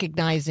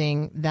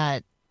recognizing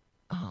that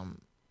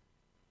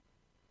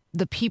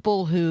the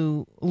people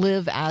who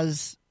live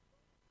as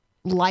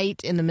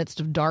light in the midst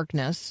of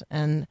darkness,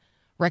 and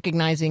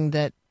recognizing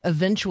that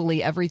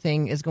eventually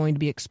everything is going to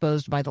be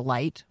exposed by the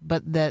light,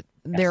 but that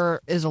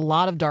there is a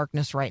lot of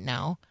darkness right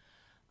now.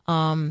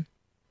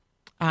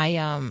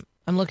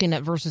 I'm looking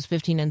at verses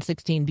 15 and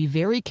 16. Be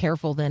very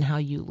careful then how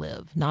you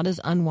live, not as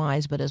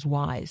unwise, but as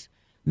wise,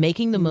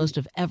 making the most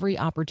of every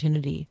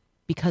opportunity,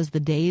 because the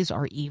days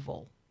are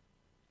evil.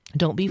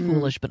 Don't be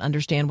foolish, but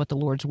understand what the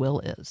Lord's will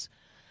is.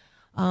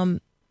 I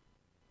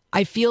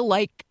feel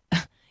like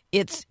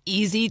it's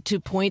easy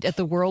to point at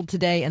the world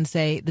today and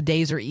say the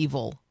days are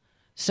evil.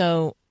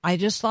 So I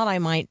just thought I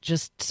might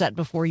just set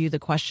before you the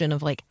question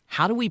of, like,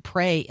 how do we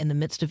pray in the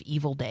midst of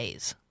evil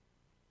days?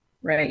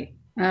 Right.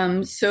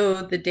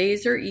 So the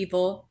days are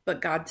evil,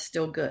 but God's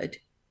still good.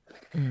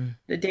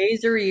 The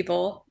days are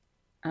evil.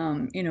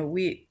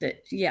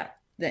 The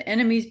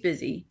enemy's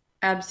busy.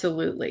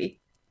 Absolutely.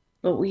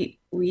 But we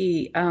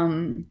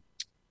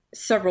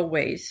several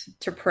ways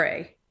to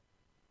pray.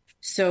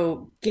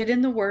 So get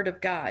in the Word of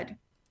God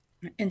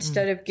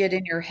instead of get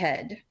in your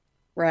head,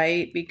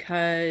 right?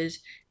 Because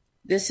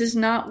this is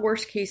not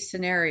worst case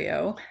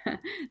scenario.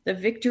 The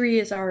victory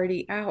is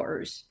already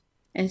ours.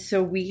 And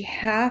so we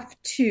have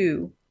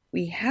to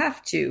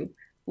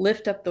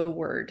lift up the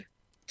Word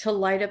to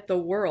light up the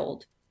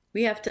world.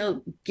 We have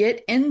to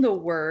get in the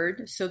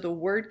Word so the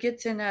Word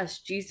gets in us.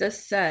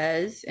 Jesus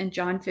says in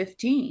John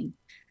 15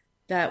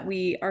 that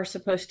we are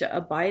supposed to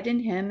abide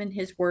in Him and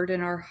His Word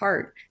in our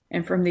heart.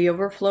 And from the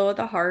overflow of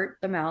the heart,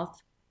 the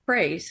mouth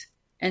prays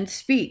and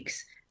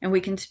speaks. and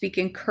we can speak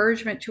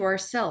encouragement to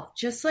ourselves,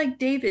 just like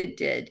David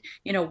did.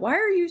 Why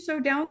are you so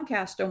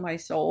downcast, O my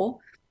soul?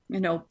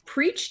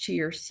 Preach to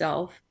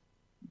yourself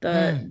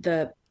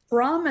the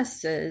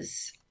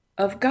promises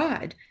of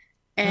God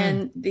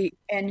and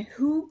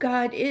who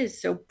God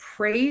is. So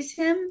praise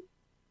him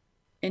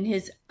in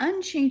his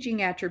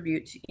unchanging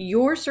attributes.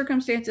 Your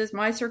circumstances,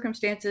 my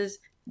circumstances,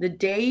 the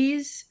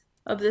days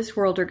of this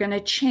world are going to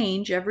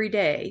change every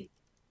day.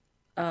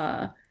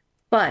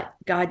 But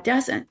God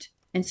doesn't.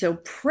 And so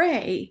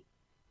praise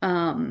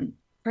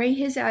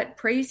his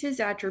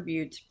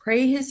attributes,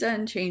 pray his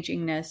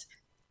unchangingness,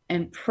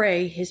 and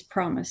pray his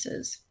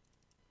promises.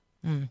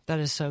 That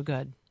is so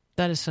good.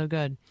 That is so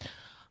good.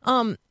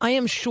 I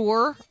am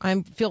sure,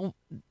 I feel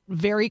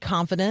very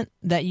confident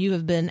that you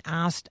have been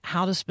asked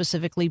how to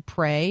specifically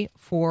pray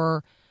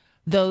for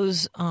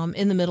those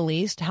in the Middle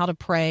East, how to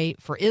pray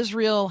for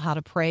Israel, how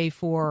to pray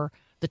for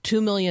the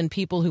 2 million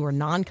people who are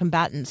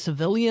non-combatant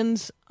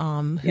civilians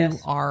who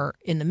are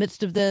in the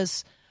midst of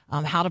this,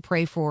 how to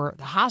pray for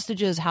the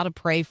hostages, how to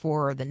pray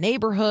for the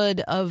neighborhood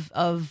of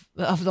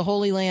the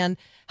Holy Land,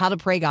 how to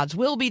pray God's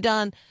will be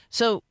done.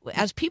 So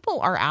as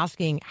people are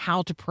asking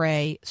how to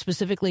pray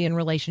specifically in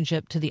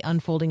relationship to the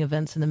unfolding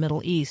events in the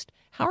Middle East,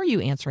 how are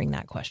you answering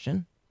that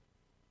question?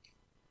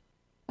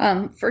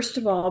 First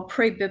of all,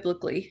 pray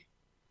biblically.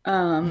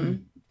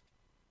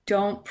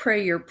 Don't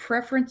pray your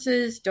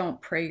preferences. Don't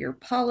pray your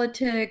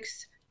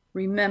politics.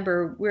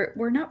 Remember,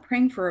 we're not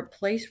praying for a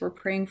place. We're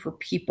praying for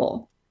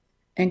people.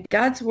 And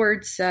God's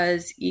word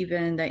says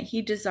even that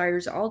he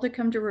desires all to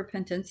come to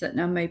repentance, that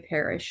none may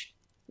perish.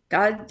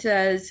 God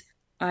says,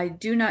 I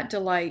do not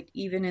delight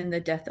even in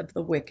the death of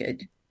the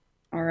wicked.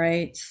 All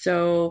right.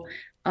 So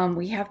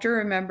we have to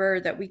remember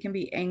that we can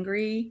be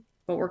angry,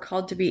 but we're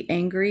called to be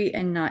angry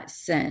and not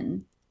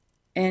sin.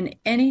 And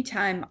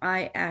anytime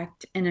I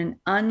act in an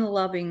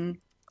unloving,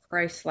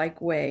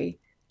 Christ-like way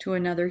to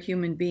another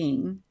human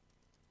being,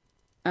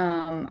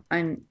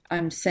 I'm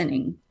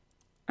sinning.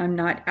 I'm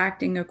not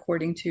acting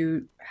according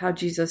to how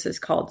Jesus is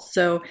called.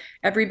 So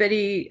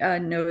everybody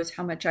knows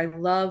how much I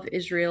love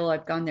Israel.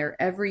 I've gone there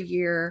every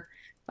year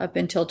up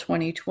until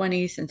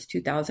 2020. Since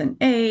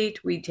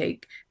 2008, we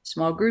take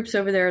small groups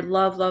over there.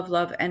 Love, love,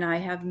 love. And I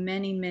have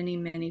many, many,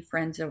 many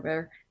friends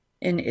over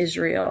in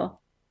Israel.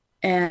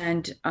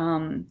 And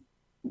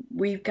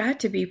we've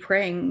got to be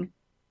praying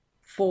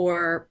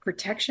for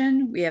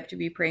protection. We have to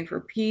be praying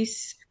for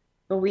peace.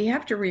 But we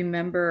have to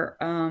remember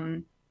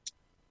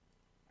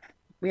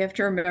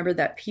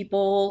that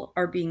people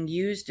are being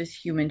used as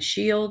human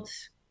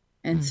shields.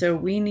 And so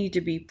we need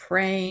to be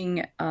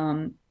praying.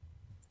 We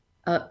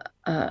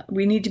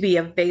need to be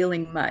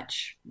availing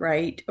much,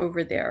 right,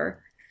 over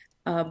there.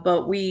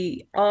 But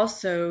we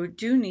also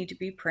do need to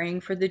be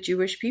praying for the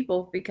Jewish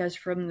people, because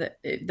from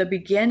the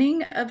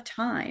beginning of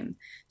time,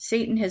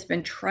 Satan has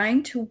been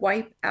trying to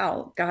wipe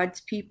out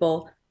God's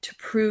people to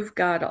prove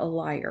God a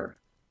liar.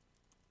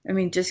 I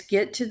mean, just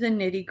get to the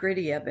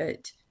nitty-gritty of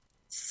it.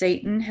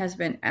 Satan has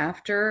been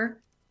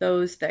after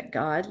those that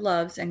God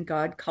loves and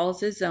God calls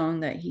his own,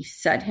 that he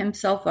set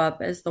himself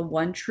up as the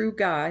one true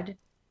God,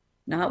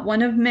 not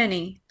one of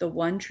many, the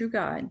one true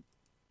God.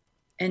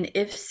 And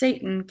if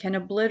Satan can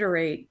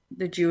obliterate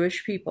the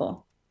Jewish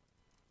people,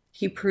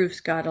 he proves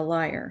God a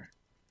liar.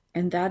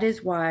 And that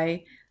is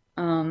why,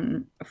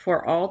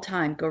 for all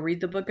time, go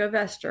read the book of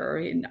Esther,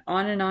 and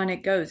on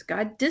it goes.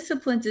 God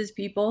disciplines his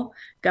people,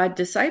 God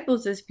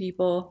disciples his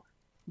people,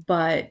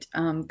 but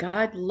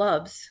God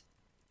loves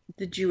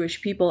the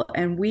Jewish people.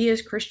 And we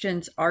as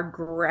Christians are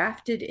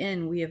grafted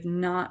in. We have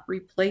not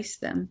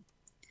replaced them.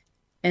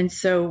 And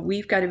so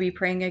we've got to be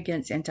praying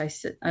against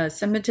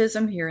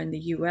anti-Semitism here in the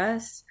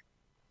U.S.,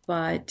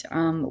 but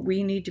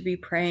we need to be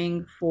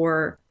praying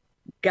for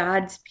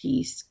God's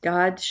peace,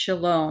 God's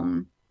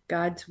shalom,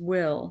 God's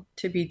will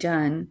to be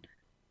done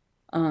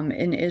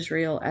in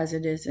Israel as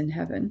it is in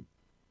heaven.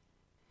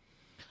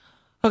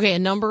 Okay, a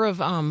number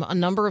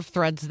of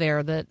threads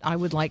there that I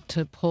would like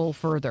to pull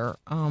further.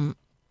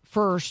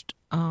 First,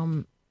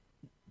 the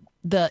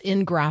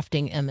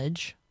ingrafting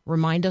image.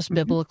 Remind us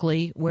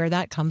biblically where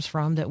that comes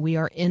from, that we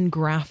are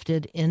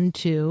ingrafted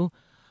into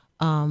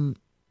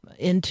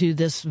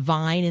this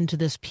vine, into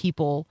this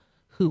people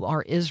who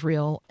are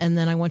Israel. And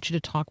then I want you to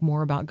talk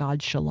more about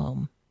God's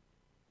shalom.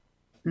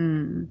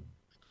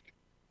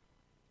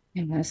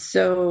 Yeah,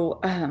 so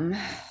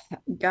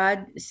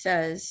God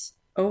says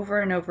over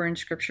and over in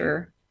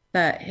Scripture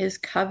that his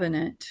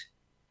covenant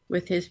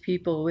with his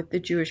people, with the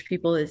Jewish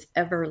people, is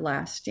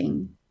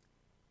everlasting.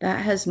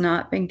 That has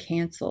not been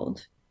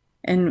canceled.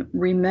 And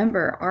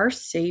remember, our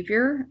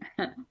Savior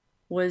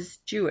was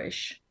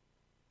Jewish.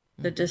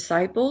 The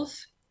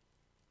disciples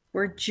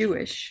were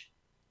Jewish.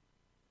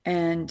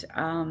 And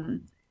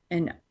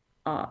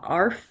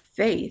our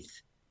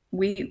faith,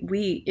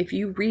 we if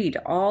you read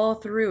all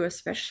through,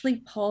 especially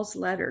Paul's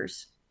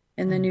letters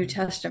in the New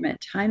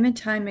Testament, time and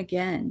time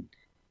again,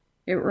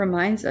 it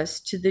reminds us,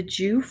 to the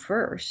Jew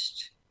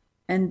first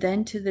and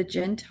then to the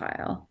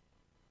Gentile,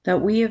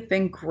 that we have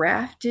been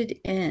grafted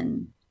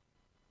in,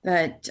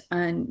 that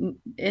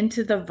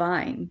into the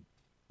vine,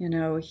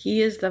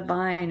 He is the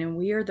vine and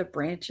we are the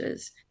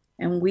branches,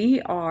 and we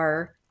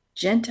are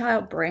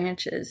Gentile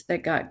branches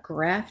that got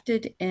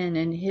grafted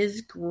in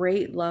his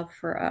great love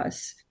for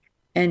us.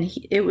 And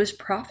it was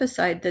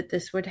prophesied that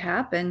this would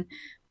happen,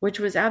 which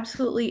was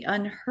absolutely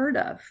unheard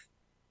of,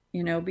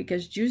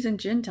 because Jews and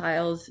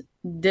Gentiles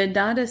did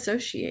not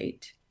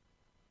associate.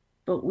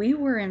 But we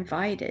were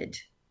invited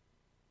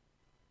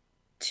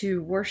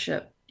to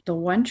worship the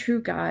one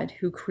true God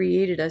who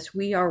created us.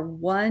 We are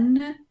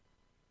one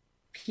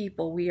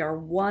people. We are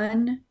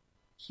one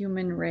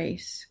human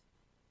race.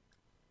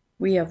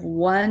 We have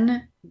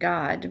one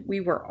God.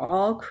 We were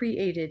all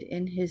created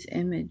in his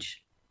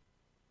image.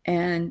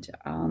 And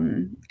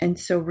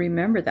so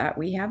remember that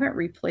we haven't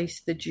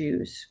replaced the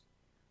Jews.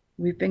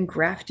 We've been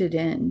grafted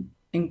in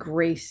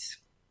grace.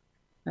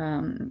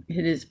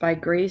 It is by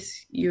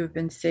grace you have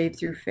been saved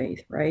through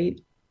faith,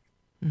 right?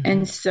 Mm-hmm.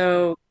 And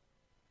so,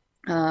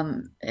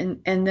 and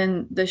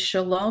then the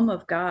shalom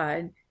of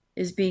God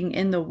is being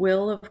in the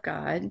will of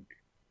God,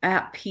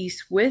 at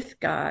peace with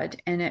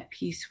God, and at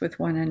peace with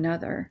one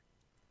another.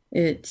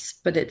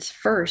 But it's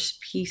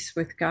first peace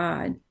with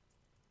God.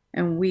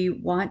 And we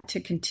want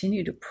to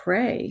continue to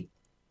pray.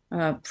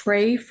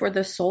 Pray for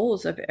the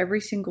souls of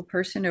every single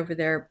person over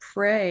there.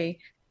 Pray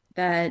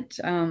that,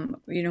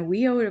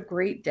 we owe a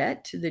great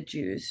debt to the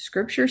Jews.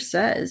 Scripture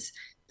says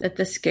that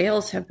the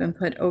scales have been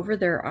put over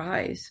their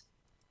eyes,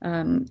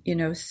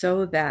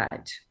 so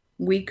that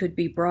we could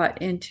be brought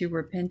into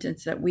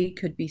repentance, that we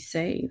could be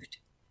saved.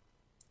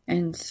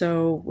 And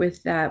so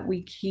with that,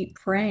 we keep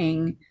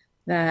praying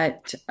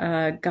that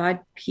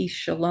God, peace,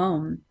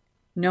 shalom,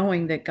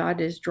 knowing that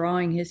God is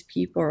drawing his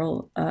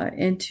people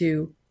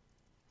into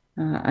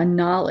a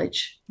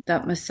knowledge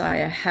that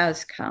Messiah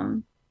has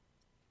come.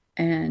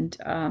 And,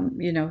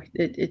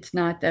 it's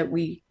not that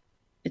we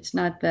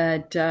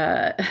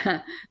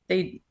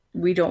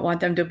don't want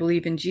them to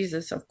believe in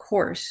Jesus. Of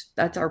course,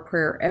 that's our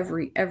prayer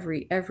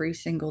every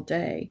single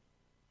day.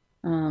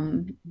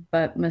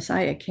 But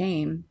Messiah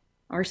came,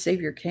 our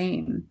Savior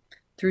came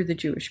through the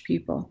Jewish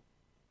people.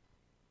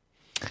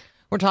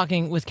 We're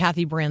talking with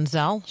Kathy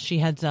Branzell. She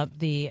heads up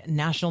the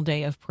National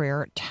Day of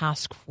Prayer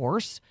Task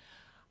Force.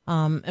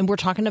 And we're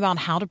talking about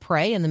how to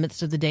pray in the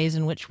midst of the days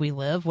in which we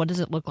live. What does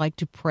it look like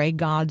to pray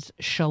God's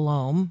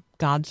shalom,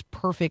 God's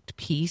perfect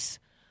peace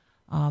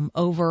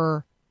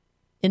over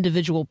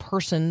individual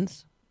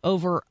persons,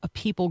 over a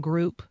people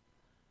group,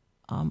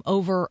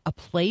 over a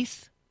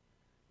place?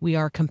 We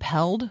are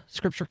compelled,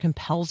 Scripture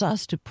compels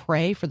us to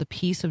pray for the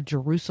peace of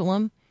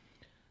Jerusalem.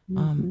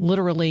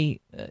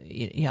 Literally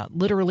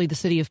the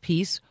city of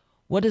peace.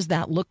 What does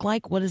that look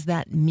like? What does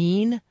that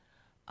mean?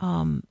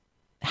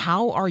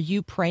 How are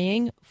you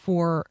praying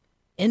for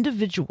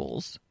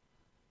individuals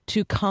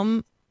to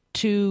come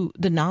to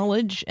the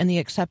knowledge and the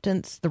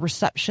acceptance, the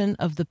reception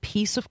of the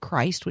peace of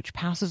Christ, which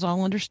passes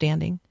all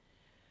understanding,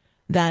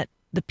 that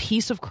the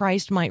peace of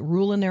Christ might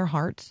rule in their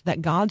hearts,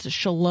 that God's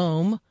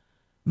shalom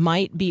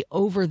might be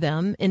over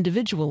them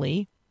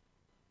individually,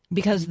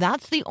 because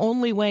that's the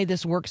only way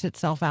this works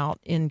itself out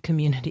in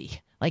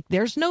community. Like,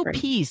 there's no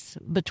peace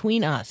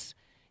between us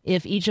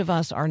if each of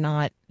us are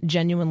not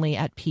genuinely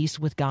at peace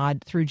with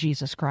God through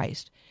Jesus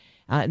Christ.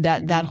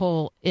 That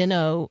whole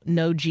N-O,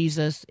 no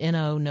Jesus,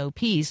 N-O, no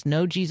peace,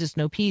 no Jesus,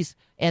 no peace,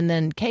 and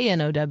then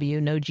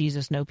K-N-O-W, no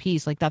Jesus, no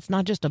peace. Like, that's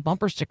not just a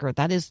bumper sticker.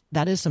 That is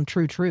some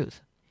true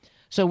truth.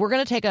 So we're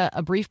going to take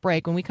a brief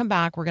break. When we come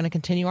back, we're going to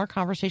continue our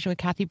conversation with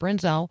Kathy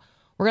Branzell.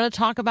 We're going to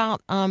talk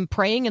about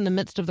praying in the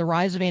midst of the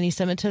rise of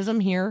anti-Semitism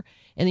here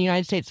in the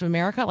United States of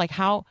America. Like,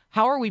 how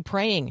are we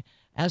praying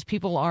as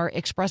people are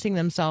expressing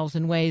themselves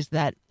in ways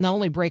that not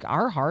only break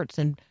our hearts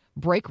and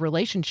break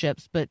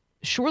relationships, but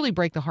surely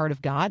break the heart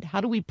of God? How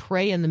do we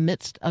pray in the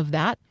midst of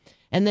that?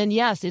 And then,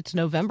 yes, it's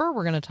November.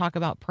 We're going to talk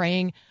about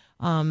praying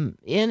in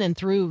and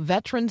through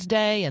Veterans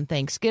Day and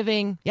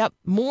Thanksgiving. Yep,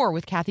 more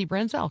with Kathy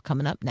Branzell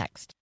coming up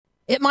next.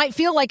 It might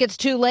feel like it's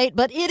too late,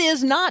 but it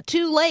is not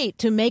too late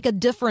to make a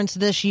difference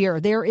this year.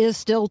 There is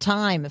still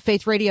time.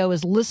 Faith Radio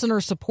is listener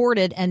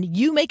supported, and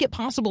you make it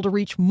possible to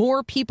reach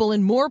more people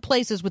in more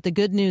places with the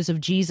good news of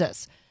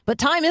Jesus. But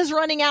time is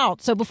running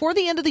out, so before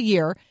the end of the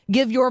year,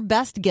 give your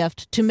best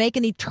gift to make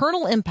an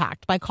eternal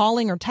impact by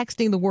calling or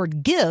texting the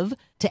word GIVE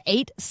to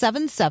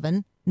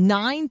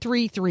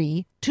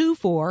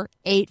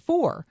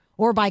 877-933-2484,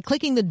 or by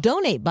clicking the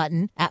donate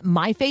button at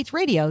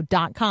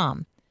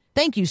myfaithradio.com.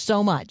 Thank you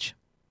so much.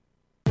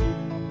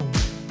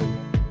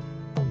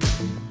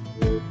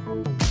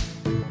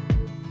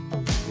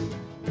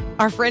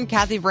 Our friend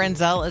Kathy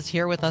Branzell is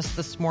here with us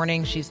this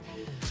morning. She's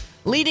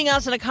leading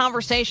us in a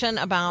conversation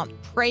about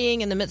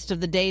praying in the midst of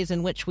the days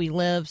in which we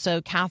live.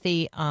 So,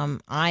 Kathy,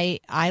 I,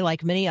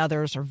 like many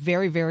others, are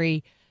very,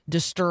 very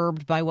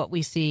disturbed by what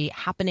we see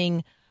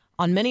happening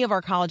on many of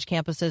our college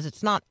campuses.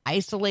 It's not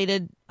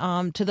isolated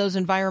to those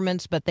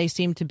environments, but they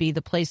seem to be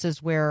the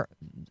places where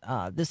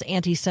this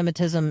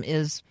anti-Semitism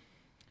is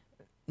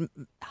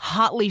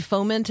hotly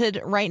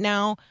fomented right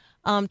now.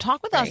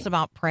 Talk with us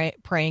about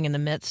praying in the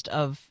midst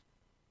of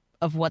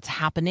what's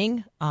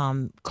happening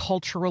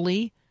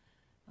culturally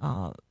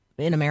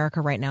in America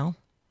right now.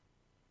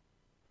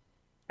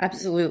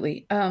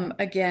 Absolutely.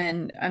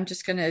 Again,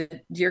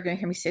 you're gonna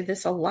hear me say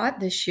this a lot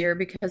this year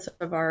because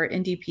of our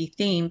NDP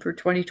theme for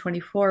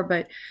 2024,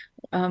 but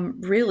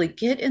really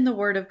get in the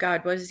Word of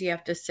God. What does He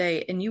have to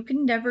say? And you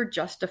can never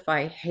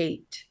justify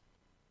hate.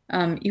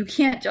 You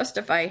can't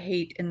justify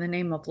hate in the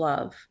name of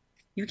love.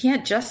 You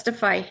can't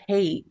justify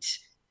hate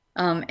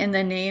in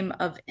the name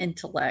of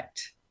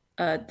intellect.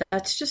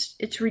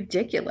 It's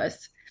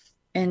ridiculous.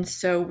 And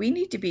so we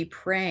need to be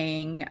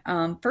praying,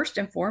 first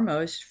and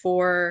foremost,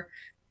 for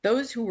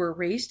those who were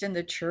raised in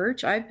the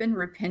church. I've been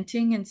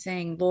repenting and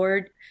saying,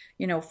 Lord,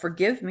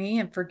 forgive me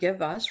and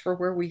forgive us for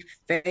where we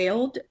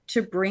failed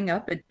to bring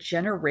up a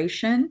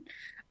generation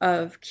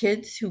of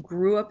kids who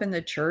grew up in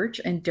the church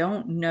and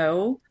don't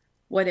know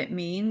what it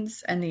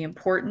means and the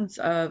importance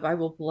of I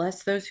will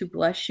bless those who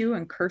bless you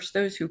and curse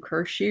those who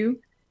curse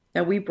you.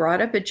 That we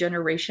brought up a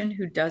generation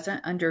who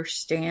doesn't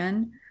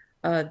understand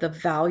the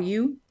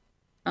value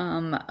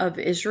of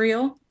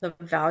Israel, the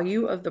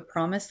value of the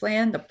promised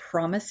land, the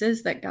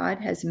promises that God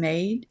has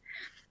made.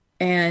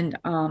 And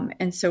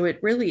so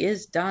it really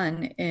is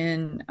done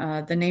in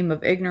the name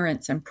of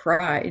ignorance and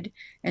pride.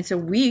 And so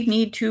we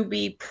need to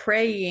be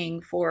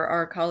praying for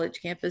our college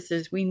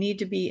campuses. We need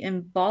to be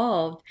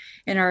involved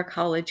in our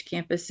college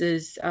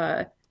campuses.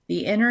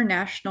 The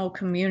international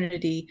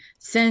community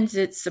sends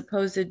its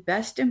supposed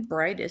best and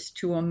brightest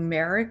to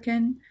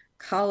American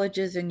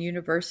colleges and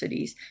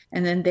universities,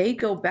 and then they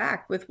go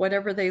back with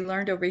whatever they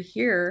learned over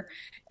here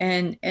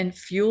and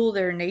fuel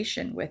their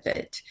nation with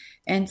it.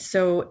 And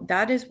so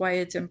that is why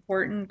it's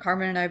important.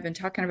 Carmen and I have been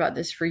talking about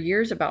this for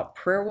years, about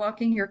prayer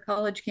walking your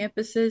college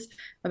campuses,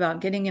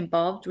 about getting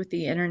involved with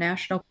the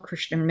international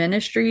Christian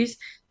ministries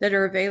that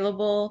are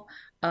available,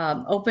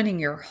 opening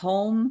your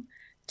home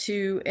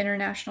to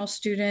international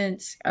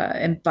students,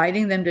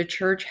 inviting them to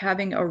church,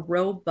 having a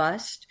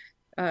robust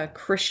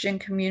Christian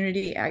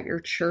community at your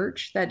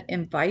church that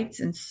invites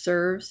and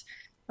serves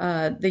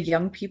the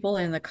young people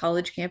in the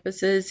college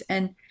campuses.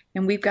 And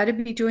we've got to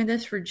be doing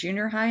this for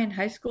junior high and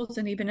high schools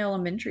and even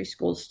elementary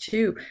schools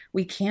too.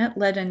 We can't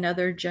let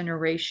another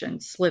generation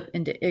slip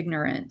into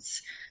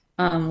ignorance.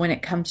 When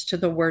it comes to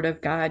the Word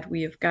of God,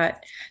 we have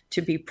got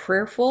to be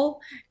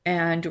prayerful,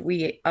 and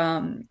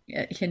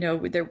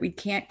that we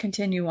can't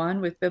continue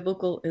on with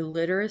biblical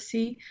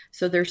illiteracy.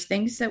 So there's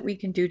things that we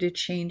can do to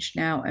change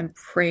now and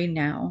pray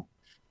now.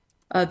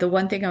 The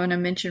one thing I want to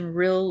mention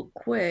real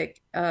quick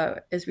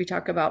as we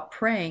talk about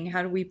praying,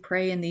 how do we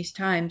pray in these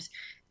times?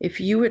 If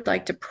you would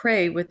like to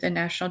pray with the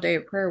National Day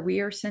of Prayer,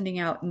 we are sending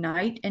out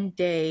night and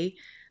day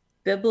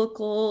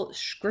biblical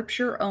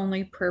scripture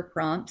only prayer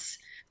prompts,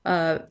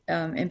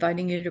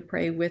 inviting you to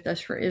pray with us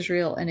for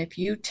Israel. And if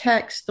you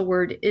text the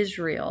word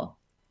Israel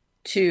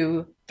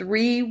to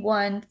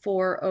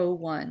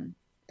 31401,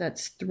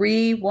 that's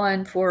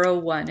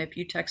 31401. If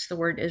you text the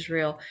word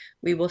Israel,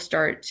 we will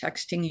start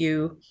texting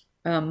you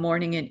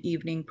morning and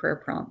evening prayer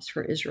prompts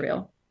for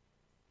Israel.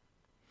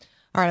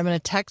 All right, I'm going to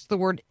text the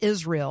word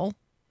Israel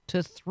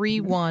to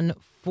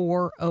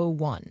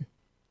 31401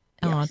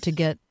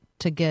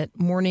 to get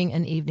morning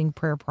and evening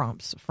prayer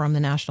prompts from the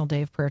National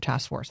Day of Prayer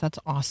Task Force. That's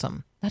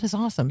awesome. That is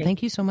awesome.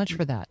 Thank you so much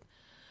for that.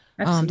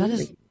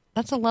 Absolutely.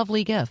 That's a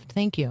lovely gift.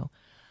 Thank you.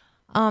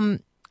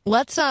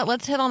 Let's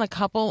hit on a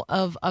couple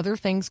of other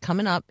things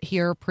coming up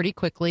here pretty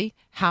quickly.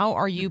 How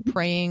are you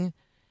praying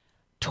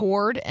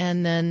toward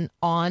and then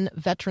on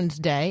Veterans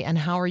Day, and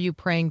how are you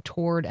praying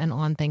toward and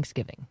on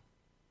Thanksgiving?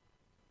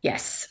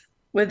 Yes,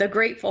 with a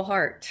grateful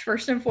heart,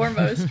 first and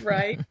foremost,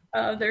 right?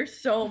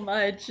 There's so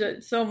much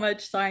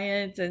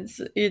science, and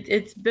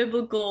it's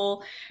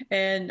biblical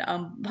and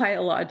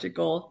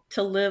biological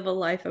to live a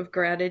life of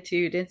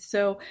gratitude. And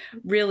so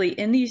really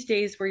in these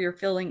days where you're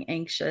feeling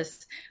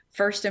anxious,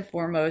 first and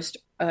foremost,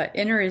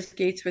 enter his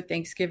gates with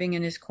thanksgiving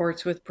and his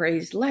courts with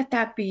praise. Let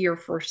that be your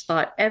first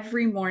thought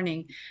every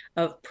morning,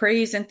 of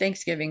praise and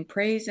thanksgiving,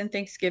 praise and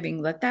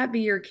thanksgiving. Let that be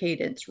your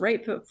cadence,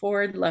 right foot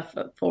forward, left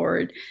foot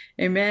forward.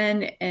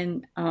 Amen.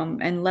 And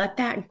let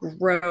that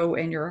grow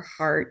in your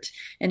heart.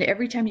 And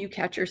every time you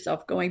catch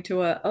yourself going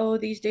to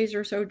these days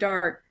are so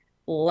dark,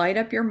 light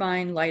up your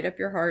mind, light up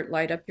your heart,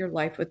 light up your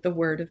life with the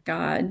word of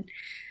God.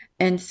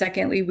 And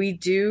secondly, we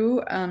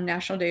do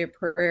National Day of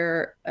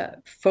Prayer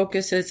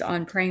focuses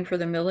on praying for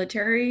the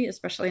military,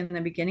 especially in the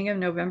beginning of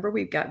November.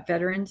 We've got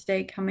Veterans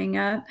Day coming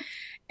up.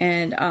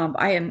 And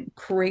I am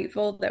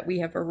grateful that we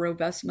have a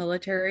robust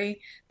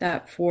military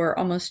that for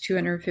almost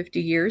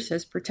 250 years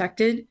has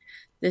protected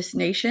this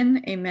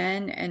nation,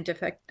 amen, and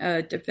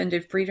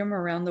defended freedom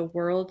around the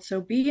world.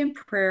 So be in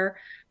prayer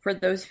for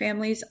those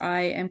families.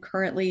 I am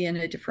currently in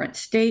a different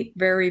state,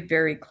 very,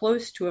 very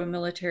close to a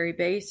military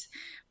base,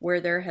 where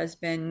there has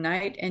been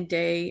night and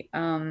day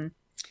a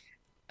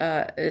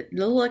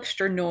little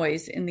extra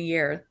noise in the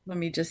air, let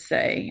me just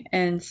say.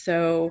 And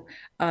so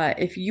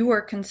if you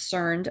are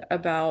concerned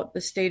about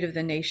the state of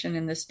the nation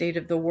and the state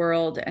of the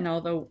world and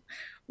all the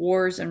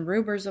wars and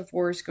rumors of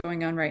wars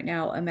going on right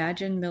now,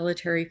 imagine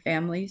military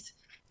families.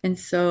 And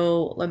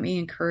so let me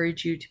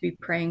encourage you to be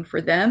praying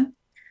for them.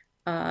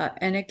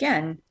 And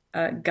again,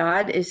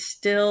 God is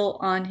still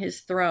on his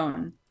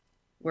throne.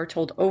 We're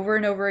told over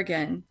and over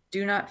again,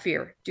 do not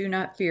fear, do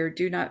not fear,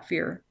 do not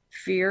fear.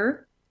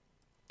 Fear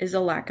is a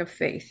lack of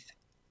faith.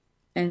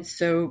 And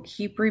so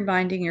keep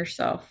reminding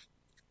yourself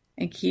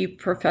and keep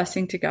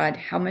professing to God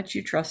how much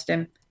you trust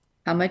him,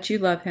 how much you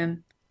love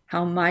him,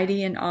 how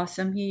mighty and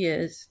awesome he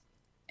is,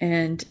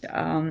 and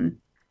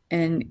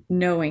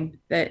knowing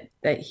that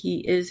he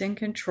is in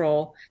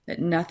control, that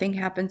nothing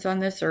happens on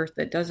this earth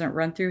that doesn't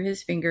run through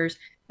his fingers,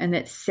 and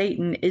that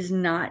Satan is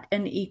not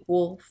an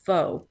equal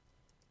foe.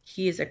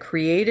 He is a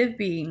creative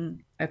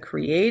being, a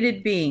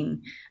created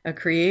being, a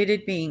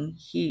created being.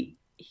 He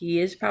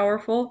is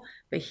powerful,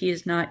 but he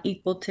is not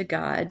equal to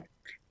God.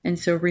 And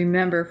so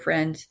remember,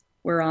 friends,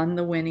 we're on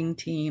the winning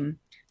team.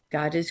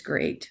 God is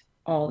great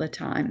all the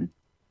time.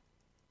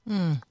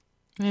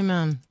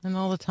 Amen. And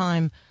all the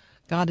time,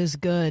 God is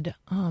good.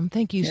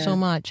 Thank you so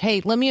much.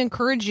 Hey, let me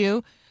encourage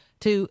you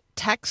to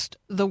text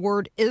the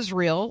word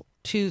Israel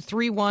to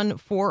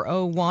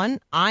 31401.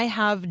 I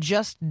have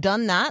just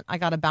done that. I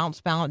got a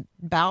bounce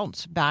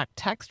back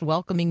text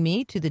welcoming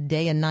me to the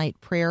Day and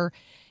Night Prayer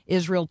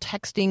Israel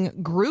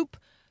texting group.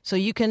 So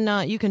you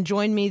can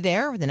join me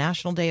there for the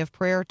National Day of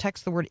Prayer.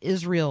 Text the word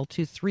Israel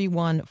to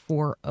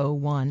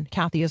 31401.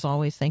 Kathy, as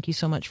always, thank you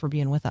so much for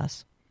being with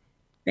us.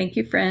 Thank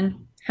you,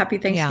 friend. Happy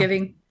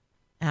Thanksgiving.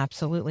 Yeah,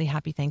 absolutely.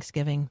 Happy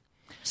Thanksgiving.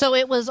 So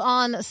it was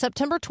on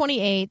September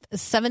 28th,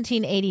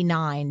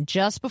 1789,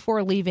 just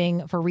before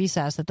leaving for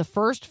recess, that the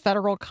first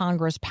federal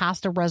Congress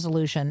passed a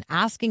resolution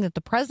asking that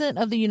the President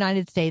of the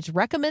United States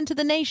recommend to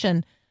the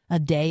nation a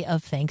day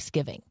of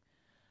Thanksgiving.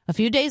 A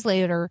few days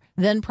later,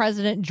 then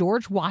President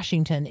George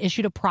Washington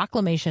issued a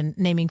proclamation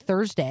naming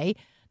Thursday,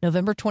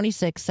 November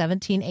 26,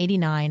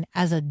 1789,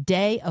 as a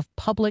day of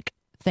public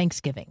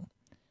Thanksgiving.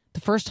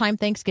 The first time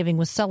Thanksgiving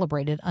was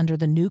celebrated under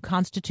the new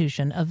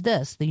Constitution of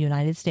the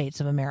United States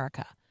of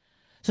America.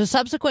 So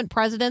subsequent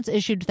presidents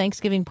issued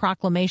Thanksgiving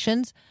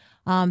proclamations.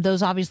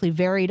 Those obviously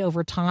varied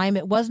over time.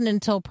 It wasn't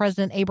until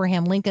President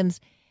Abraham Lincoln's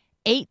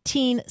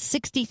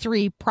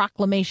 1863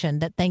 proclamation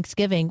that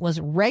Thanksgiving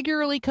was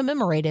regularly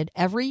commemorated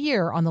every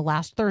year on the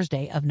last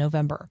Thursday of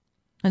November.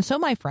 And so,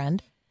 my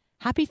friend,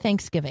 happy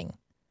Thanksgiving.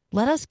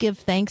 Let us give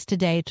thanks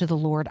today to the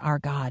Lord our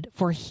God,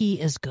 for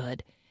he is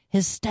good.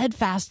 His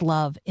steadfast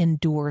love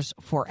endures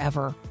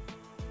forever.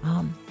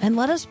 And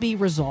let us be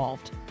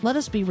resolved. Let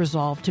us be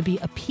resolved to be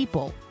a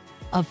people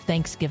of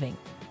thanksgiving.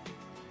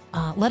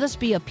 Let us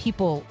be a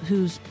people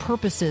whose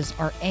purposes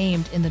are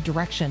aimed in the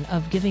direction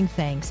of giving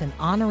thanks and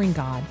honoring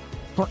God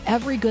for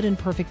every good and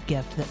perfect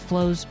gift that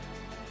flows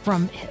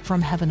from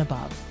heaven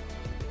above.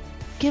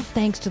 Give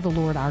thanks to the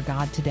Lord our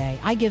God today.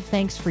 I give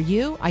thanks for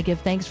you. I give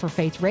thanks for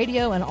Faith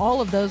Radio and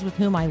all of those with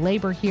whom I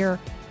labor here.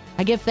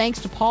 I give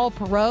thanks to Paul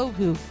Perot,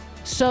 who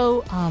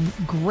so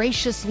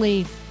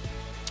graciously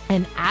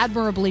and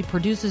admirably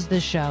produces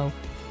this show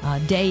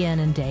day in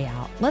and day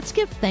out. Let's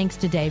give thanks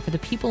today for the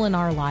people in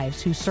our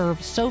lives who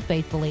serve so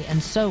faithfully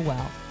and so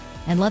well.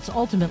 And let's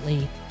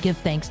ultimately give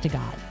thanks to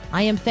God.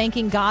 I am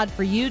thanking God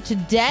for you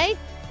today.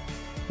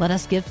 Let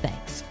us give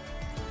thanks.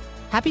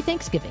 Happy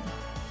Thanksgiving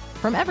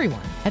from everyone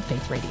at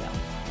Faith Radio.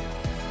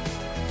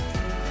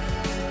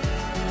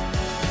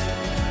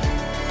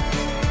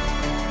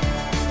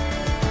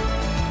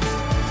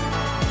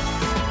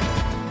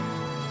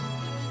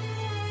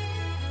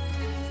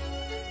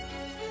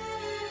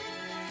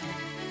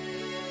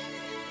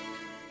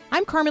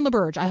 I'm Carmen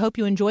LaBerge. I hope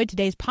you enjoyed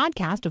today's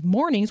podcast of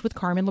Mornings with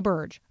Carmen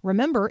LaBerge.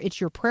 Remember, it's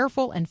your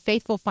prayerful and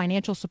faithful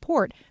financial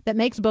support that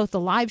makes both the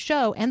live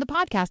show and the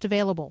podcast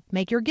available.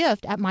 Make your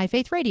gift at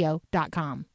myfaithradio.com.